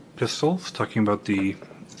 Pistols, talking about the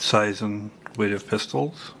size and weight of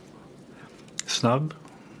pistols. Snub,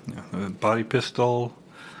 body pistol,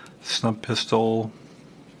 snub pistol,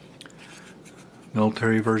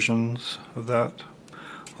 military versions of that.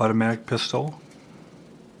 Automatic pistol.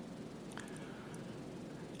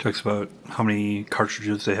 Talks about how many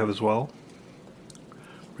cartridges they have as well.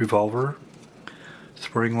 Revolver,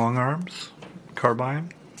 sporting long arms,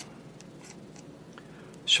 carbine,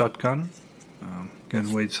 shotgun,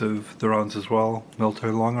 again weights of the rounds as well.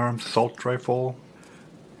 Military long arms, assault rifle,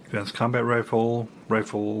 advanced combat rifle,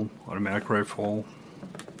 automatic rifle,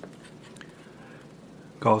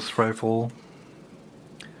 Gauss rifle,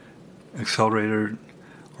 accelerator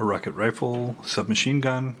or rocket rifle, submachine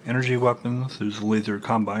gun, energy weapons. There's a laser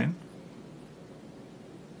combine.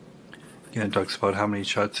 Again, it talks about how many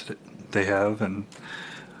shots they have and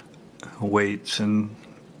weights and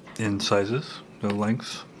in sizes, the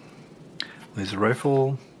lengths. Laser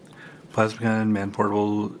rifle, plasma gun,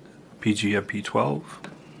 man-portable PG-MP12.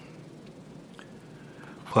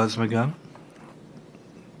 Plasma gun,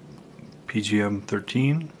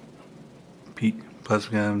 PGM-13.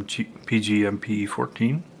 Plasma gun,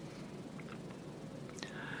 PGMP-14.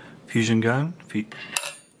 Fusion gun,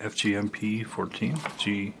 FGMP-14,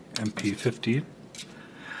 GMP-15.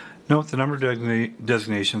 Note, the number of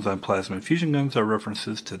designations on plasma and fusion guns are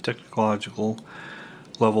references to technological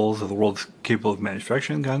levels of the world capable of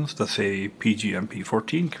manufacturing guns. Thus, a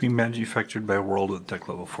PGMP-14 can be manufactured by a world with tech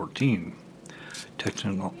level 14.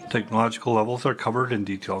 Technological levels are covered in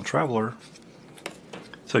detail in Traveler.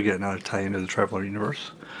 So again, now to tie into the Traveler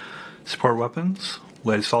universe. Support weapons,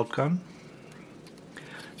 light assault gun.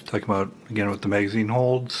 Talking about, again, what the magazine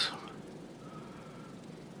holds.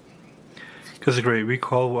 Because of great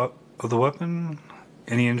recoil of the weapon,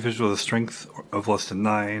 any individual with a strength of less than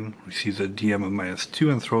 9 receives a DM of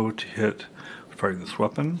 -2 and throw to hit firing this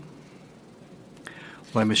weapon.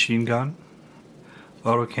 Light machine gun,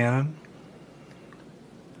 autocannon,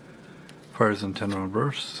 fires in 10-round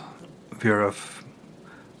bursts. VRF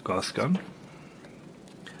Gauss gun,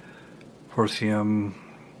 4cm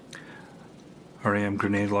RAM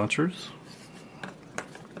grenade launchers.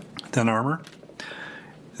 Then armor.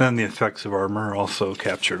 Then the effects of armor are also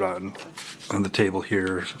captured on the table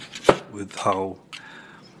here with how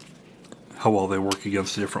well they work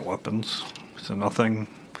against the different weapons. So nothing,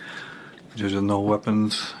 there's no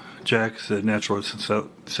weapons. Jack is a natural or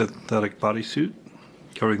synthetic bodysuit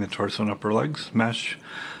covering the torso and upper legs. Mesh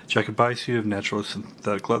jacket bodysuit of natural or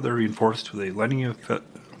synthetic leather reinforced with a lining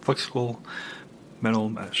flexible metal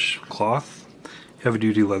mesh cloth.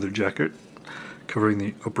 Heavy-duty leather jacket covering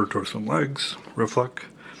the upper torso and legs.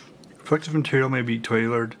 Reflective material may be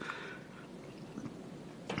tailored,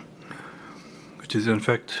 which is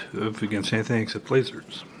ineffective against anything except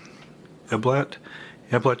lasers. Ablette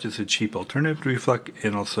is a cheap alternative to reflect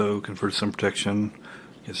and also confers some protection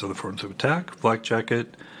against other forms of attack. Black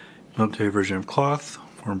jacket, military version of cloth,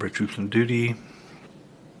 worn by troops on duty.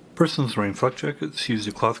 Persons wearing flak jackets use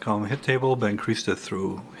the cloth column hit table, but increase the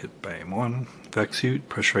throw hit by M1. Vac suit,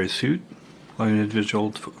 pressurized suit, allowing an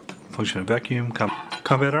individual to function in vacuum.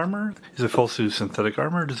 Combat armor is a full suit of synthetic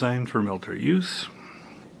armor designed for military use.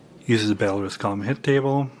 Uses the battle risk column hit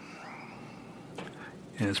table,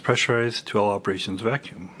 and is pressurized to all operations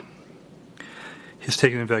vacuum. His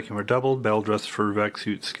taken in vacuum are doubled. Battle dress for vac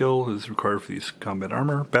suit skill is required for these combat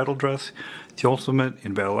armor. Battle dress, the ultimate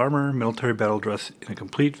in battle armor. Military battle dress in a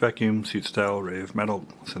complete vacuum suit style array of metal,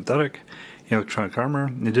 synthetic, and electronic armor.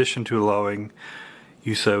 In addition to allowing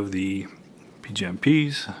use of the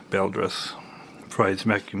PGMPs, battle dress provides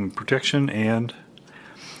vacuum protection and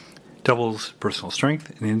doubles personal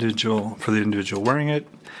strength for the individual wearing it.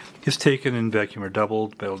 Is taken in vacuum or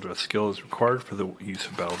doubled. Battle dress skill is required for the use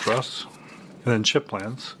of battle dress. And then ship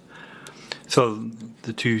plans. So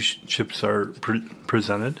the two ships are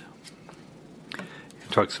presented.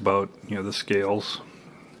 It talks about the scales,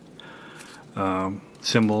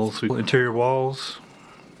 symbols, interior walls.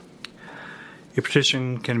 A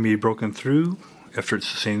partition can be broken through after it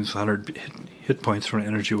sustains 100 hit points from an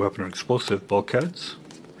energy weapon or explosive. Bulkheads.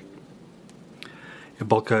 A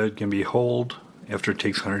bulkhead can be holed after it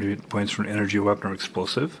takes 100 hit points from an energy weapon or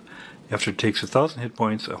explosive. After it takes 1,000 hit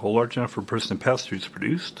points, a hole large enough for a person to pass through is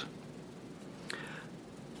produced.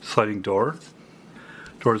 Sliding door.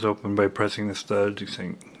 Door is opened by pressing the stud,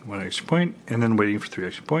 saying 1 action point, and then waiting for 3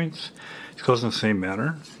 action points. It's closed in the same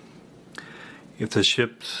manner. If the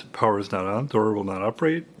ship's power is not on, the door will not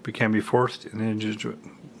operate, but can be forced, and the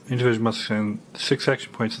individual must spend 6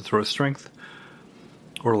 action points to throw a strength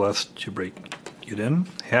or less to break it in.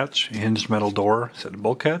 Hatch, a hinged metal door set in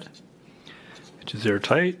bulkhead, which is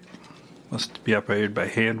airtight. Must be operated by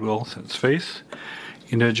hand wheel in its face.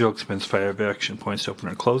 Individual expends 5 action points to open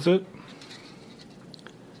or close it.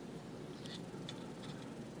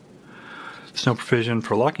 There's no provision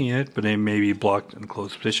for locking it, but it may be blocked in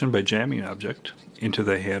closed position by jamming an object into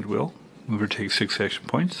the hand wheel. Mover takes 6 action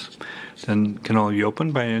points. Then can only be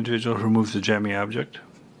opened by an individual who removes the jamming object.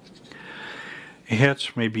 A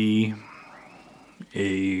hatch may be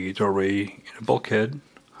a doorway in a bulkhead,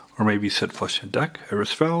 or may be set flush on deck. A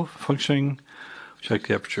wrist valve functioning, check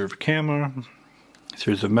the aperture of a camera. A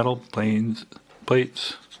series of metal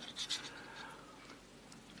plates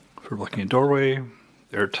for blocking a doorway.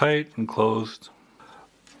 They're tight and closed.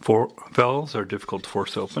 Valves are difficult to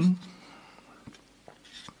force open.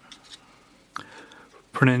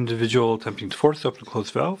 For an individual attempting to force open a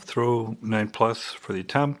closed valve, throw 9 plus for the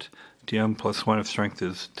attempt. DM plus 1 if strength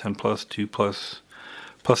is 10 plus, 2 plus.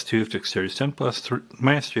 Plus 2 if dexterity is 10 plus,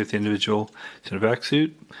 minus 3 if the individual is in a vac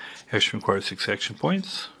suit. Action requires 6 action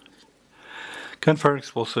points. Gunfire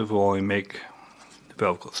explosive will only make the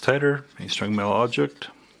valve close tighter. Any strong metal object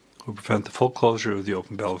will prevent the full closure of the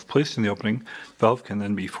open valve. Placed in the opening, the valve can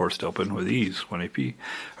then be forced open with ease. 1 AP.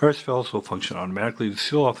 RS valves will function automatically to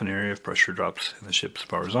seal off an area if pressure drops and the ship's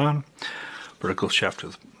power is on. Vertical shaft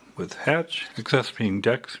with hatch. Access being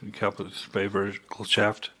decks can be accomplished by vertical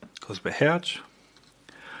shaft closed by hatch.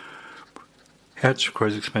 Hatch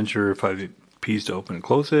requires expenditure of 5 APs to open and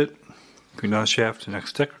close it. Going down the shaft to the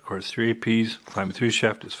next deck requires 3 APs. Climbing through the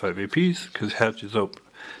shaft is 5 APs because hatch is open.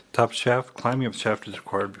 Top shaft, climbing up the shaft is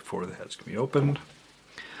required before the hatch can be opened.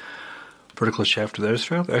 Vertical shaft with iris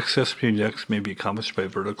valve. Access between decks may be accomplished by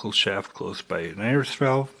vertical shaft closed by an iris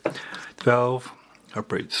valve. The valve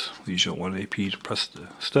operates with usual 1 AP to press the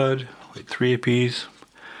stud. Wait 3 APs.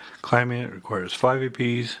 Climbing it requires 5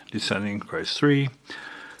 APs. Descending requires 3.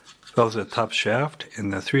 Valves at the top shaft,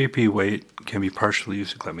 and the 3 AP weight can be partially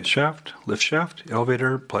used to climb the shaft. Lift shaft,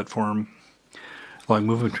 elevator, platform, allowing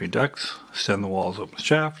movement between decks. Extend the walls, open the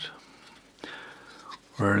shaft.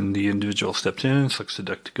 When the individual steps in and selects the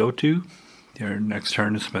deck to go to, their next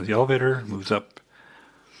turn is spent the elevator, moves up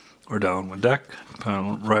or down one deck.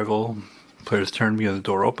 Upon arrival, player's turn begins the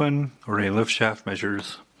door open. Ordinary lift shaft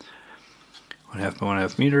measures 1.5 by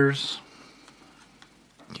 1.5 meters.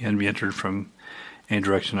 Can be entered from any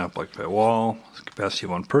direction not blocked by a wall. Capacity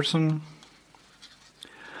of 1 person.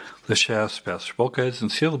 Lift shafts pass through bulkheads and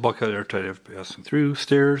seal the bulkhead airtight after passing through.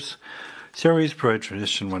 Stairs. Stairways provide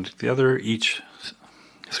transition one to the other. Each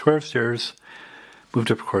square of stairs moved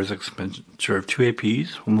up requires expenditure of 2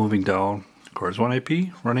 APs. While moving down requires 1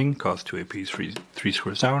 AP. Running costs 2 APs for 3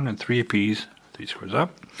 squares down and 3 APs 3 squares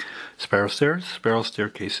up. Spiral stairs. Spiral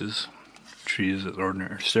staircases treated as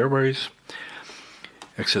ordinary stairways.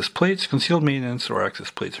 Access plates. Concealed maintenance or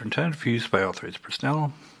access plates are intended for use by authorized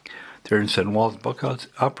personnel. They are instead in walls and bulkheads.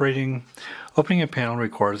 Opening a panel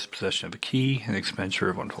requires possession of a key and expenditure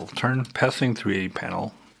of 1 full turn. Passing through a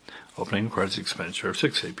panel opening requires the expenditure of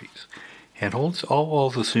 6 APs. Handholds. All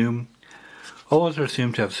walls assume All others are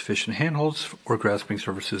assumed to have sufficient handholds or grasping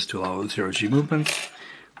surfaces to allow zero-G movements.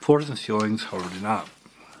 Floors and ceilings, however, do not.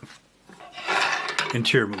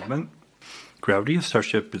 Interior movement. Gravity. The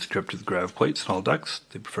starship is gripped to the grav plates and all decks.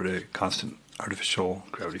 They prefer a constant artificial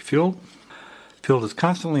gravity field. Field is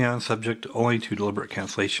constantly on, subject only to deliberate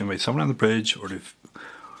cancellation by someone on the bridge or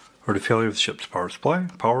to failure of the ship's power supply.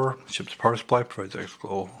 Ship's power supply provides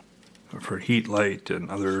electrical for heat, light,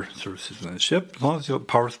 and other services in the ship. As long as the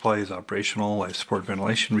power supply is operational, life support,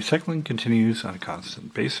 ventilation, recycling continues on a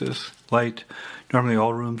constant basis. Light. Normally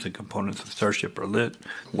all rooms and components of the starship are lit.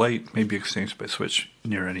 Light may be extinguished by a switch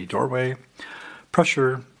near any doorway.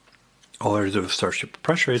 Pressure. All areas of a starship are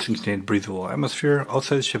pressurized and contain a breathable atmosphere.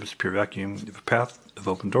 Outside the ship is pure vacuum. If a path of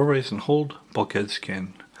open doorways and hold bulkheads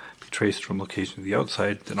can be traced from location to the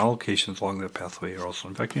outside, then all locations along that pathway are also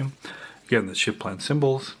in vacuum. Again, the ship plan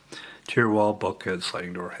symbols. Interior wall, bulkhead,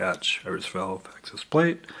 sliding door, hatch, iris valve, access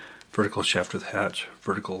plate, vertical shaft of the hatch,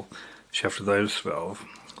 vertical shaft of the iris valve,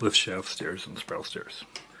 lift shaft, stairs, and spiral stairs.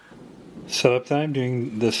 Setup time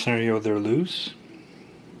during this scenario, they're loose.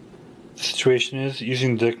 The situation is,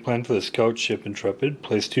 using the deck plan for the scout ship Intrepid,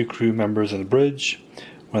 place 2 crew members on the bridge,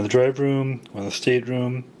 1 in the drive room, 1 in the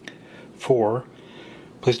stateroom. 4.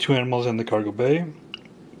 Place 2 animals in the cargo bay,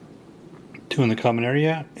 2 in the common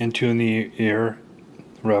area, and 2 in the air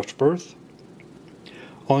raft berth.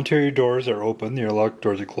 All interior doors are open, the airlock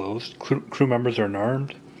doors are closed. Crew members are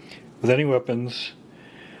unarmed with any weapons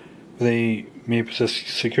they may possess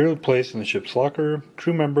securely placed in the ship's locker.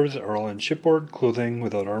 Crew members are all in shipboard clothing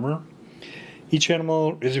without armor. Each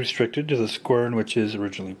animal is restricted to the square in which it is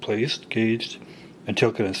originally placed, caged,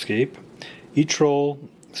 until it can escape. Each roll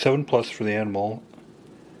 7+ for the animal,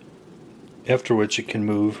 after which it can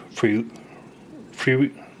move freely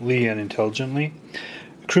and intelligently.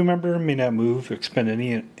 A crew member may not move, expend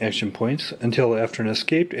any action points until after an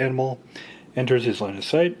escaped animal enters his line of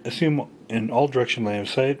sight. Assume an all-direction line of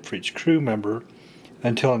sight for each crew member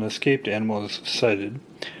until an escaped animal is sighted.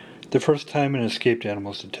 The first time an escaped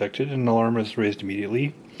animal is detected, an alarm is raised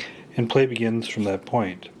immediately, and play begins from that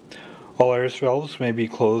point. All iris valves may be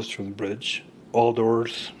closed from the bridge.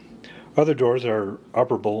 Other doors are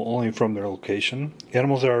operable only from their location.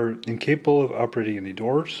 Animals are incapable of operating any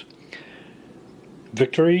doors.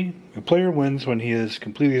 Victory. A player wins when he has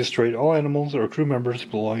completely destroyed all animals or crew members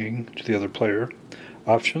belonging to the other player.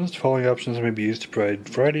 Options. The following options may be used to provide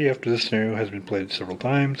variety after this scenario has been played several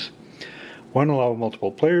times. 1. Allow multiple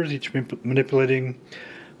players, each manipulating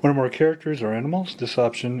 1 or more characters or animals. This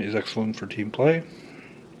option is excellent for team play.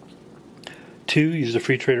 2. Use the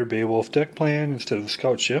Free Trader Beowulf deck plan instead of the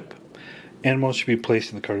scout ship. Animals should be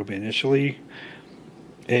placed in the cargo bay initially.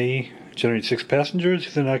 A. Generate 6 passengers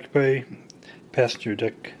who then occupy passenger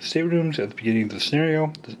deck staterooms at the beginning of the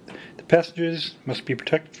scenario. The passengers must be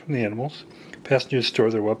protected from the animals. Passengers store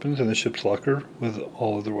their weapons in the ship's locker with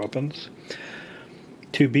all other weapons.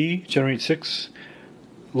 2B. Generate 6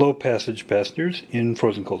 low passage passengers in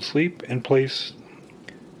frozen cold sleep and place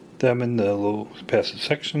them in the low passage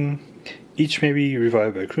section. Each may be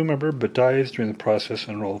revived by a crew member but dies during the process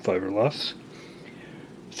and roll 5 or less.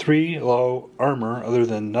 3. Allow armor other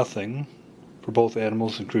than nothing for both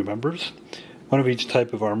animals and crew members. 1 of each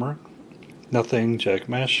type of armor: nothing, jack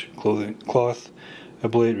mesh, cloth, a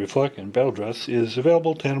blade, reflect, and battle dress is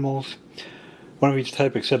available to animals. 1 of each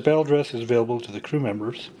type except battle dress is available to the crew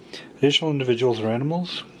members. Additional individuals or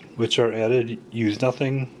animals which are added use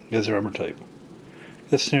nothing as their armor type.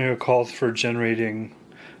 This scenario calls for generating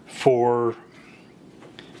 4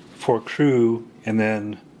 crew and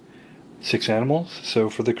then 6 animals. So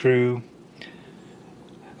for the crew,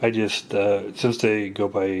 I just, since they go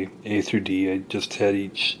by A through D, I just had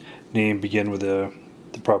each name begin with the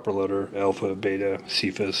proper letter: Alpha, Beta,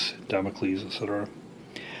 Cephas, Damocles, etc.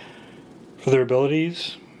 For their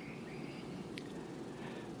abilities,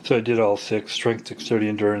 so I did all 6: Strength, Dexterity,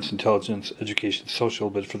 Endurance, Intelligence, Education, Social,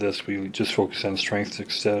 but for this we just focus on Strength,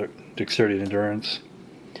 Dexterity, and Endurance.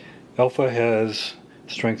 Alpha has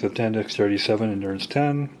Strength of 10, Dexterity 7, Endurance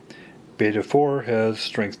 10. Beta 4 has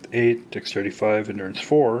Strength 8, Dexterity 5, Endurance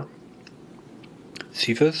 4.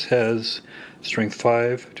 Cephas has Strength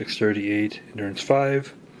 5, Dexterity 8, Endurance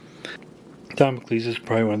 5. Damocles is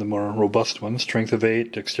probably one of the more robust ones: Strength of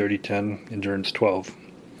 8, Dexterity 10, Endurance 12.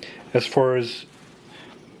 As far as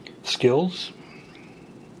skills,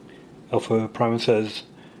 Alpha Primus has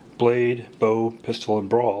Blade, Bow, Pistol, and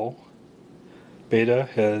Brawl. Beta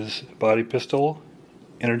has Body Pistol,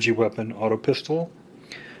 Energy Weapon, Auto Pistol.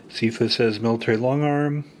 Cephas has Military Long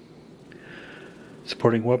Arm,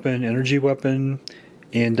 Supporting Weapon, Energy Weapon,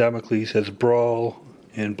 and Damocles has Brawl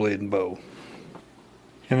and Blade and Bow.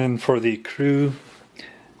 And then for the crew,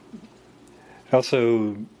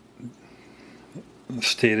 Also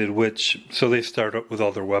stated so they start up with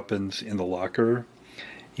all their weapons in the locker,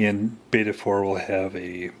 and Beta 4 will have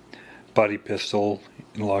a body pistol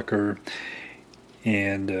in the locker,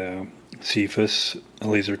 and Cephas a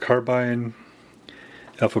laser carbine,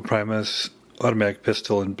 Alpha Primus automatic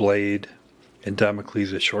pistol and blade, and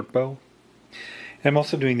Damocles a short bow. I'm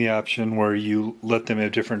also doing the option where you let them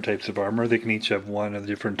have different types of armor. They can each have one of the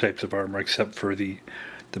different types of armor except for the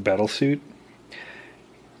battle suit.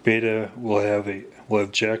 Beta will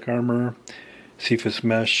have jack armor, Cephas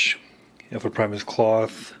mesh, Alpha Primus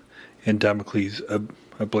cloth, and Damocles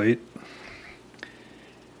a blade.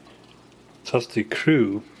 So that's the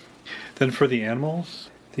crew. Then for the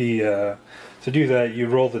animals, to do that, you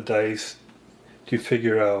roll the dice to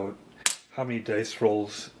figure out how many dice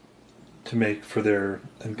rolls to make for their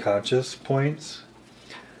unconscious points,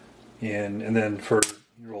 and then you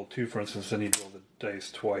roll 2, for instance, then you roll the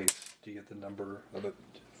dice twice to get the number of it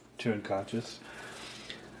to unconscious.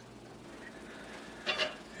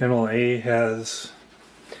 Animal A has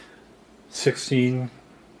 16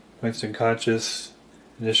 points unconscious,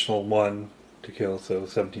 additional 1 to kill, so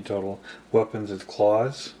 17 total. Weapons is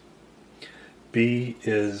claws. B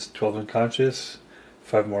is 12 unconscious,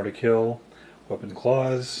 5 more to kill, weapon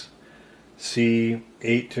claws. C,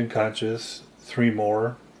 8 to unconscious, 3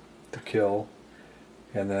 more to kill,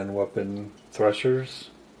 and then weapon threshers.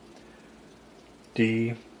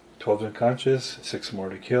 D, 12 to unconscious, 6 more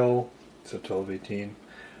to kill, so 12, 18.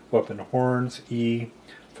 Weapon horns. E,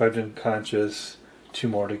 5 to unconscious, 2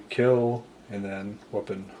 more to kill, and then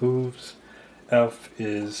weapon hooves. F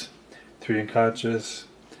is 3 unconscious,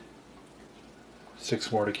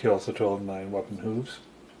 6 more to kill, so 12, 9 weapon hooves.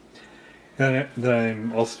 And then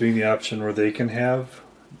I'm also doing the option where they can have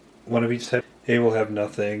one of each type. A will have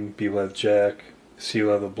nothing, B will have jack, C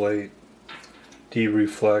will have a blade, D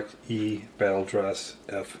reflect, E battle dress,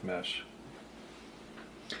 F mesh.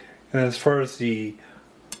 And as far as the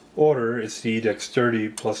order, it's the dexterity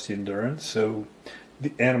plus the endurance. So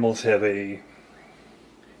the animals have an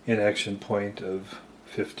action point of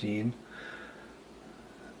 15.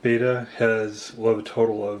 Beta will have a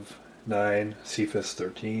total of 9, Cephas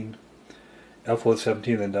 13. Alpha is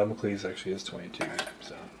 17, and Damocles actually is 22.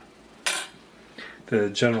 So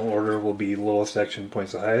the general order will be lowest action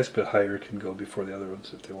points the highest, but higher can go before the other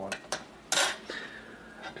ones if they want.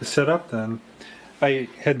 To set up then, I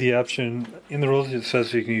had the option, in the rules it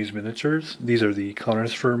says you can use miniatures. These are the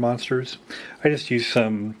counters for monsters. I just used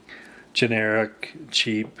some generic,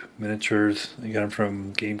 cheap miniatures. I got them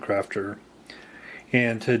from Game Crafter.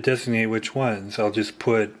 And to designate which ones, I'll just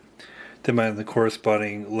put them on the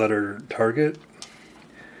corresponding letter target,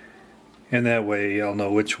 and that way I'll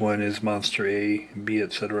know which one is monster A, B,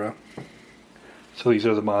 etc. So these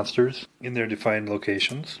are the monsters in their defined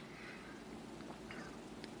locations,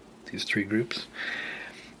 these 3 groups.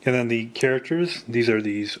 And then the characters, these are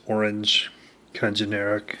these orange kind of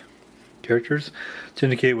generic characters. To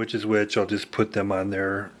indicate which is which, I'll just put them on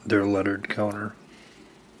their lettered counter.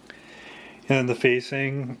 And the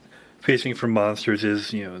facing for monsters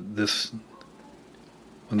is, this,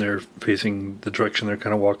 when they're facing the direction they're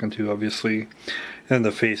kind of walking to, obviously. And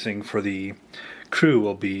the facing for the crew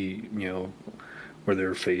will be, where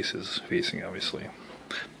their face is facing, obviously.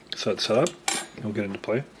 So that's set up. We'll get into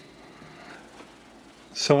play.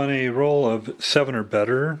 So on a roll of 7 or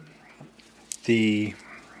better, the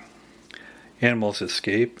animals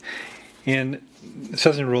escape. And it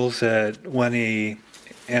says in rules that when a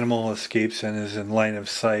animal escapes and is in line of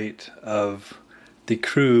sight of the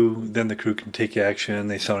crew, then the crew can take action and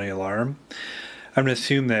they sound the alarm. I'm going to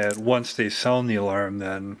assume that once they sound the alarm,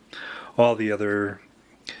 then all the other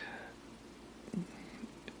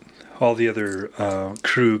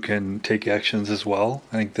crew can take actions as well.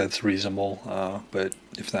 I think that's reasonable, but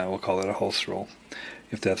if not, we'll call it a house rule,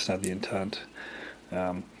 if that's not the intent.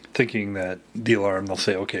 Thinking that the alarm, they'll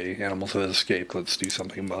say, okay, animals have escaped, let's do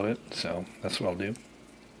something about it. So that's what I'll do.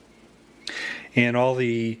 And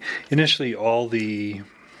initially all the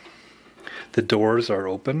doors are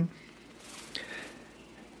open.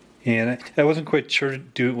 And I wasn't quite sure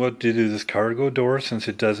what to do this cargo door, since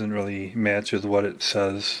it doesn't really match with what it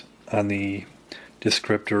says on the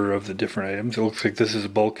descriptor of the different items. It looks like this is a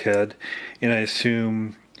bulkhead, and I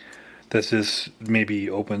assume that this maybe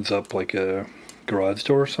opens up like a garage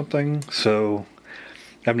door or something. So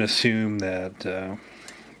I'm going to assume that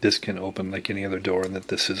this can open like any other door, and that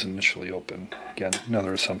this is initially open. Again,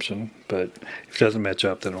 another assumption, but if it doesn't match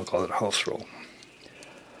up, then we'll call it a house rule.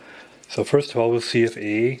 So first of all, we'll see if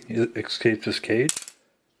A escapes this cage.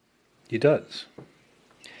 He does.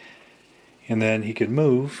 And then he can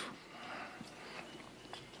move.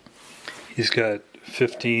 He's got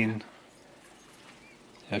 15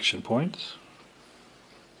 action points.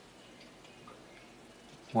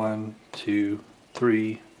 1, 2,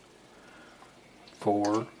 3,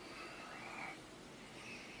 4,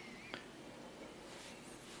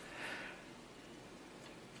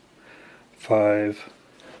 5,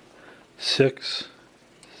 6,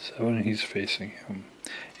 7. He's facing him,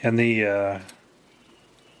 and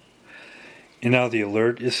now the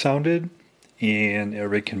alert is sounded, and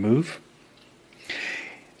everybody can move.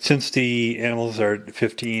 Since the animals are at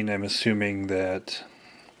 15, I'm assuming that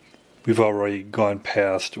we've already gone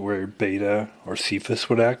past where Beta or Cephas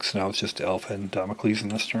would act, so now it's just Alpha and Damocles in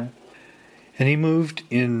this turn. And he moved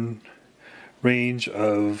in range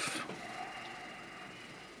of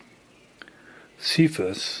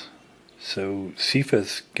Cephas, so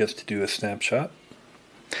Cephas gets to do a snapshot.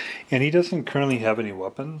 And he doesn't currently have any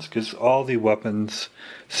weapons, because all the weapons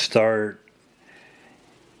start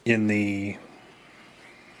in the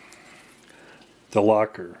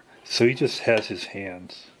locker. So he just has his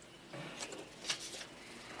hands.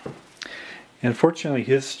 And fortunately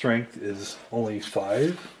his strength is only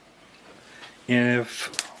 5. And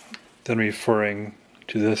if, then referring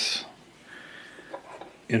to this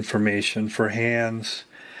information for hands,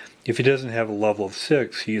 if he doesn't have a level of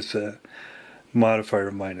 6, he's a modifier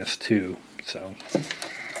of -2. So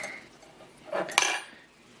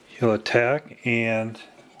he'll attack, and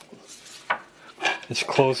it's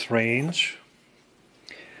close range.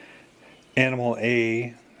 Animal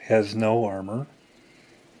A has no armor,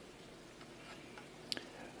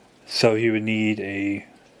 so he would need a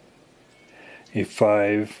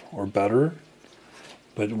 5 or better,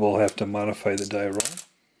 but we'll have to modify the die roll.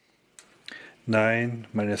 9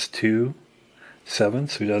 -2, 7,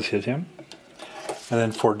 so he does hit him. And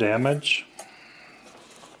then for damage,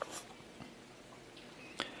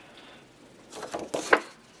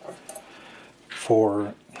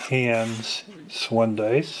 for hands, it's 1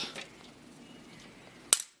 dice.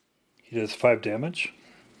 He does 5 damage.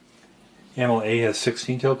 Animal A has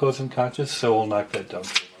 16 till it goes unconscious, so we'll knock that down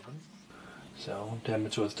to 11. So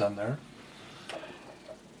damage was done there.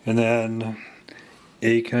 And then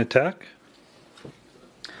A can attack.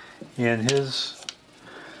 And his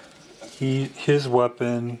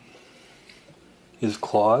weapon is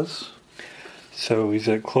claws. So he's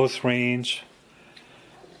at close range.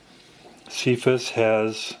 Cephas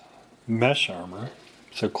has mesh armor,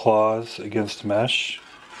 so claws against mesh.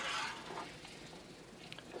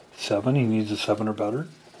 7, he needs a 7 or better.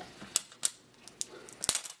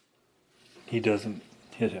 He doesn't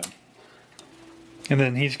hit him. And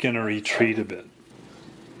then he's going to retreat a bit.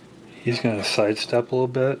 He's going to sidestep a little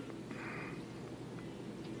bit.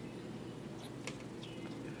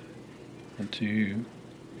 1, 2,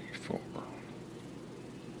 4.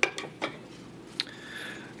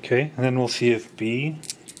 Okay, and then we'll see if B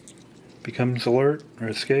becomes alert or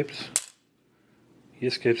escapes. He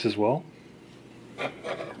escapes as well.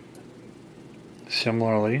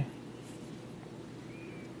 Similarly,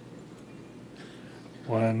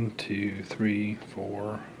 1, 2, 3,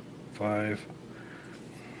 4, 5.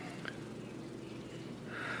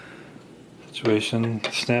 Situation,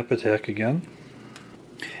 snap attack again.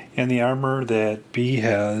 And the armor that B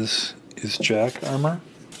has is Jack armor.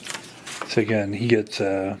 So again, he gets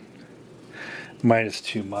a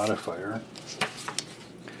 -2 modifier.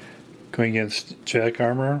 Going against Jack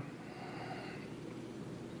armor,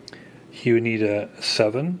 he would need a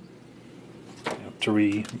 7 to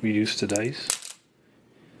reduce the dice.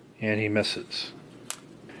 And he misses.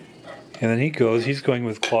 And then he's going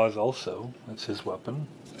with claws also. That's his weapon.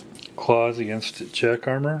 Claws against Jack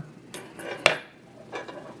armor.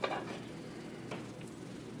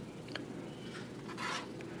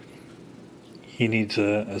 He needs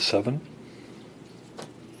a 7.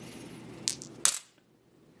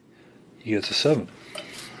 He gets a 7.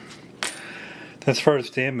 As far as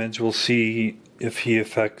damage, we'll see if he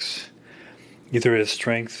affects either his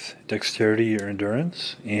strength, dexterity, or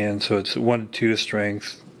endurance. And so it's 1 to 2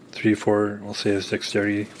 strength, 3 to 4, we'll say his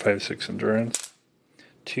dexterity, 5 to 6 endurance.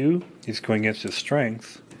 2, he's going against his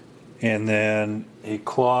strength. And then a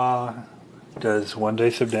claw does 1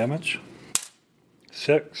 dice of damage.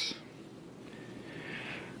 6.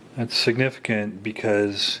 That's significant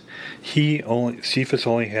because Cephas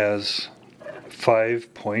only has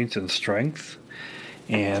 5 points in strength,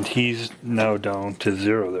 and he's now down to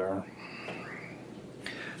 0 there,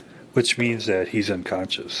 which means that he's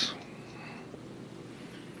unconscious.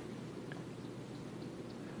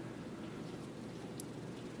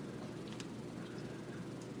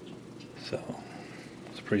 So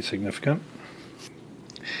it's pretty significant.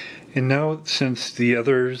 And now, since the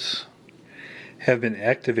others have been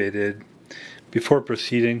activated, before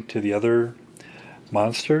proceeding to the other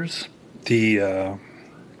monsters, the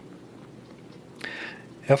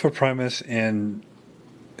Alpha Primus and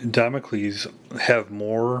Damocles have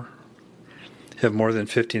more than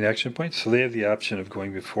 15 action points, so they have the option of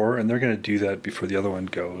going before, and they're going to do that before the other one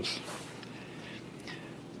goes.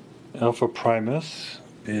 Alpha Primus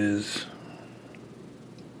is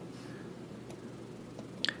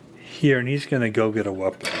here, and he's going to go get a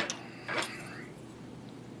weapon.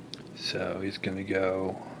 So he's going to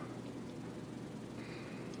go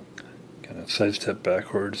kind of sidestep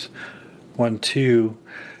backwards. 1, 2.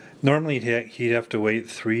 Normally he'd have to wait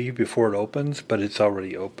 3 before it opens, but it's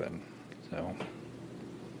already open. So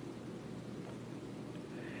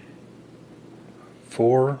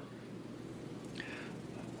 4,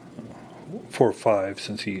 5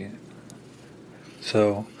 since he.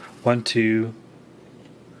 So 1, 2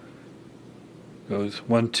 goes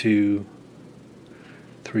 1, 2,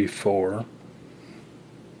 3, 4.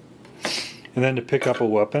 And then to pick up a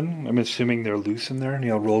weapon, I'm assuming they're loose in there, and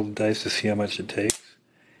he'll roll the dice to see how much it takes.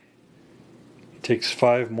 It takes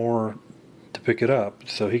 5 more to pick it up,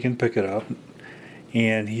 so he can pick it up,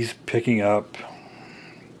 and he's picking up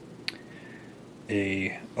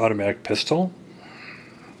a automatic pistol,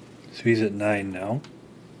 so he's at 9 now.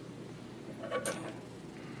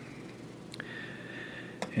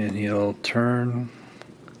 And he'll turn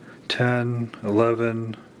 10,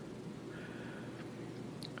 11,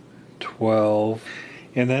 12,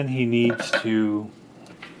 and then he needs to,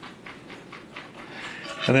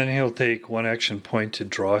 and then he'll take 1 action point to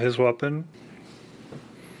draw his weapon,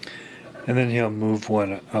 and then he'll move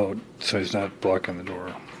 1 out so he's not blocking the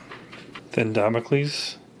door. Then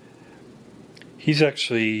Damocles, he's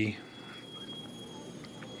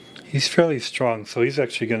fairly strong, so he's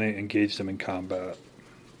actually going to engage them in combat.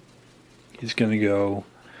 He's going to go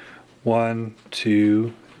 1,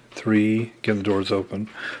 2, 3, again the door's open,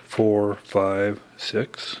 4, 5,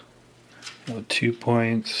 6, 2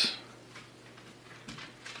 points,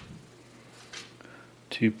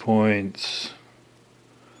 2 points,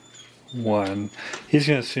 1. He's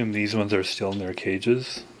going to assume these ones are still in their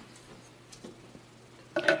cages.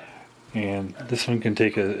 And this one can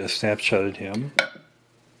take a snapshot at him.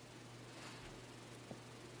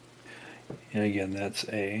 And again, that's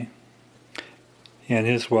A. And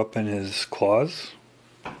his weapon is claws.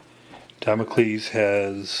 Damocles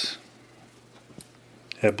has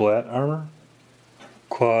blat armor.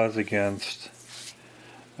 Claws against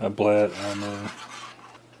blat armor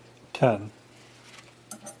 10.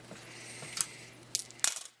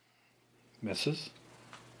 Misses.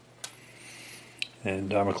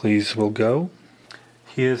 And Damocles will go.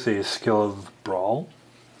 He has a skill of brawl,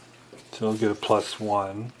 so he'll get a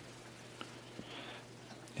 +1.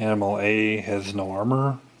 Animal A has no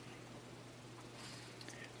armor.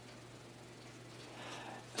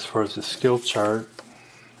 As far as the skill chart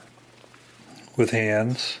with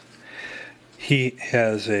hands, he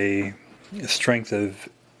has a strength of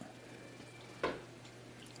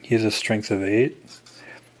 8.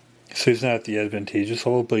 So he's not at the advantageous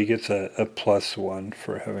level, but he gets a +1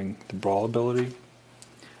 for having the brawl ability.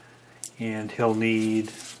 And he'll need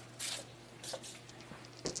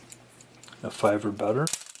a 5 or better.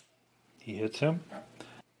 He hits him.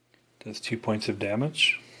 Does 2 points of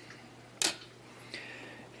damage.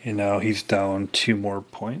 And now he's down 2 more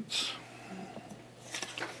points.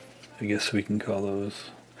 I guess we can call those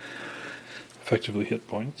effectively hit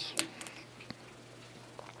points.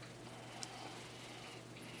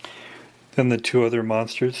 Then the 2 other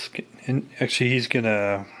monsters, and actually he's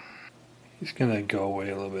gonna go away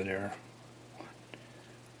a little bit here.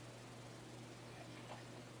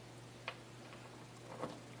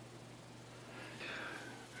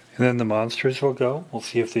 And then the monsters will go. We'll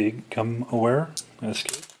see if they become aware and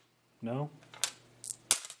escape. No?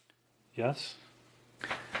 Yes?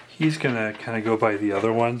 He's gonna kind of go by the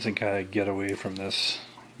other ones and kind of get away from this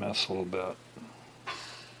mess a little bit.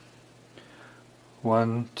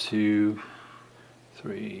 1, 2,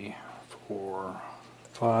 3, 4,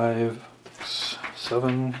 5, 6,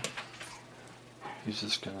 7. He's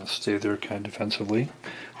just gonna stay there kind of defensively.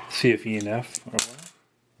 See if E and F are aware.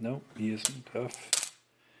 Nope, he isn't.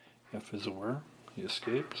 F is aware. He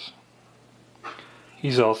escapes.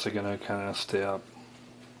 He's also gonna kind of stay up.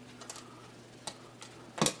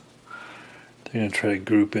 They're gonna try to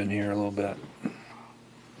group in here a little bit.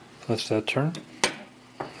 That's that turn.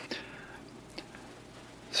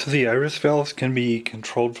 So the iris valves can be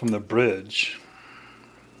controlled from the bridge,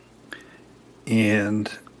 and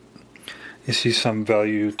you see some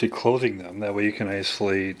value to closing them. That way you can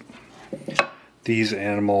isolate these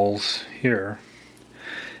animals here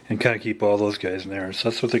and kind of keep all those guys in there. So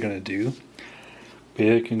that's what they're going to do.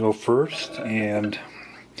 Beta can go first, and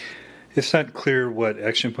it's not clear what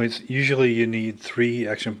action points. Usually you need 3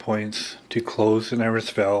 action points to close an iris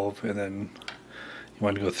valve, and then you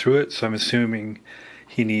want to go through it. So I'm assuming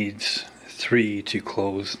he needs 3 to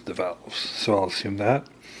close the valves. So I'll assume that.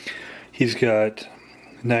 He's got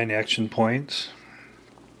 9 action points.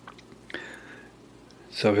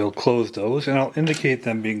 So he'll close those, and I'll indicate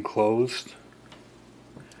them being closed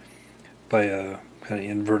by a kind of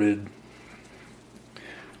inverted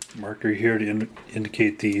marker here to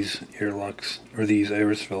indicate these airlocks or these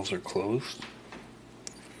iris valves are closed.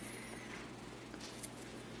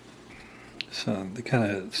 So they kind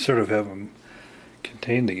of sort of have them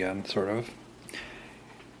contained again, sort of.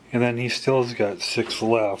 And then he still has got 6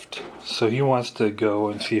 left, so he wants to go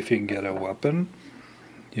and see if he can get a weapon.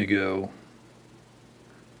 You go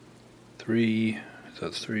 3, so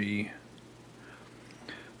that's 3,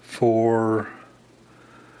 4,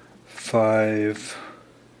 5,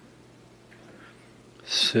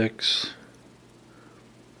 6,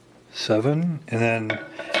 7, and then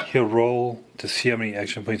he'll roll to see how many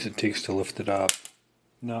action points it takes to lift it up.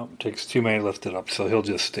 No, it takes too many to lift it up, so he'll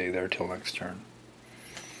just stay there till next turn.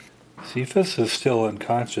 Cephas is still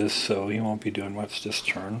unconscious, so he won't be doing much this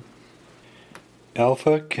turn.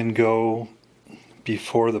 Alpha can go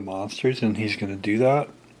before the monsters, and he's going to do that.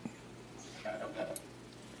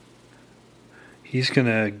 He's going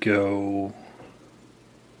to go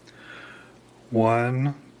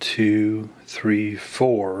 1, 2, 3,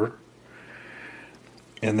 4,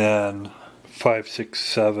 and then 5, 6,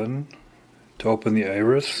 7 to open the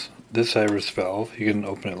iris. This iris valve, you can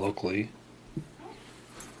open it locally.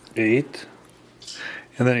 8,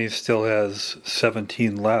 and then he still has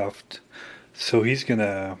 17 left, so he's going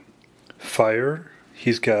to fire.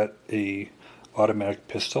 He's got a automatic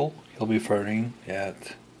pistol. He'll be firing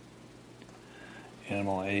at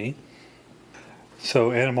Animal A.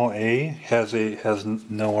 So Animal A has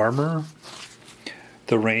no armor.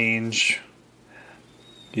 The range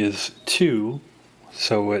is 2,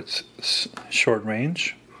 so it's short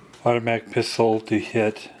range. Automatic pistol to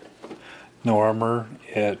hit no armor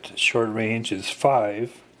at short range is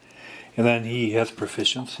 5, and then he has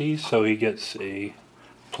proficiency, so he gets a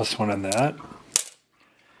 +1 on that.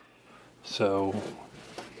 So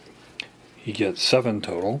he gets 7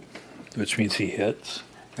 total, which means he hits.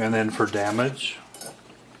 And then for damage,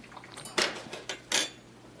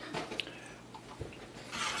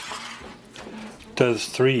 does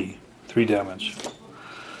 3 damage.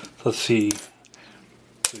 Let's see.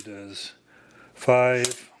 So he does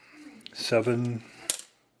 5, 7,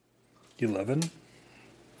 11.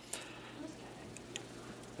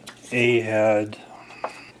 A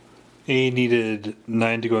needed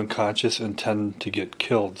 9 to go unconscious and 10 to get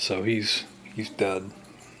killed, so he's dead.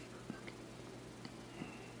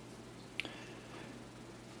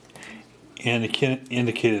 And it can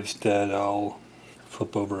indicate it's dead. I'll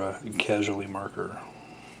flip over a casualty marker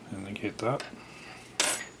and indicate that.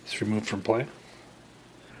 It's removed from play.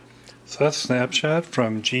 So that's Snapshot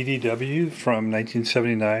from GDW from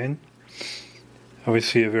 1979.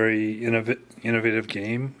 Obviously a very innovative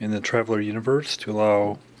game in the Traveller universe to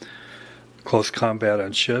allow close combat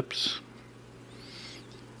on ships.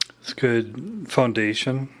 It's a good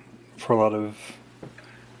foundation for a lot of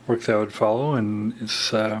work that would follow, and it's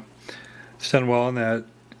done well in that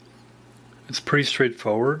it's pretty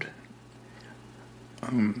straightforward.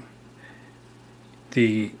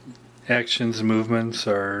 The actions and movements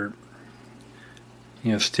are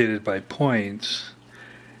stated by points,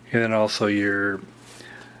 and then also your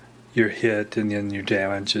hit and then your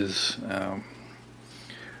damage is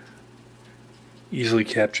easily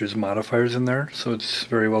captures modifiers in there, so it's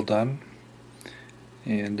very well done,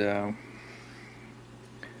 and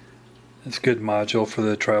it's a good module for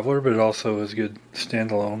the Traveller, but it also is good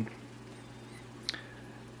standalone.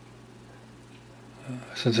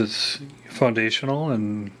 Since it's foundational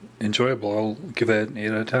and enjoyable, I'll give it an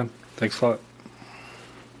 8 out of 10. Thanks a lot.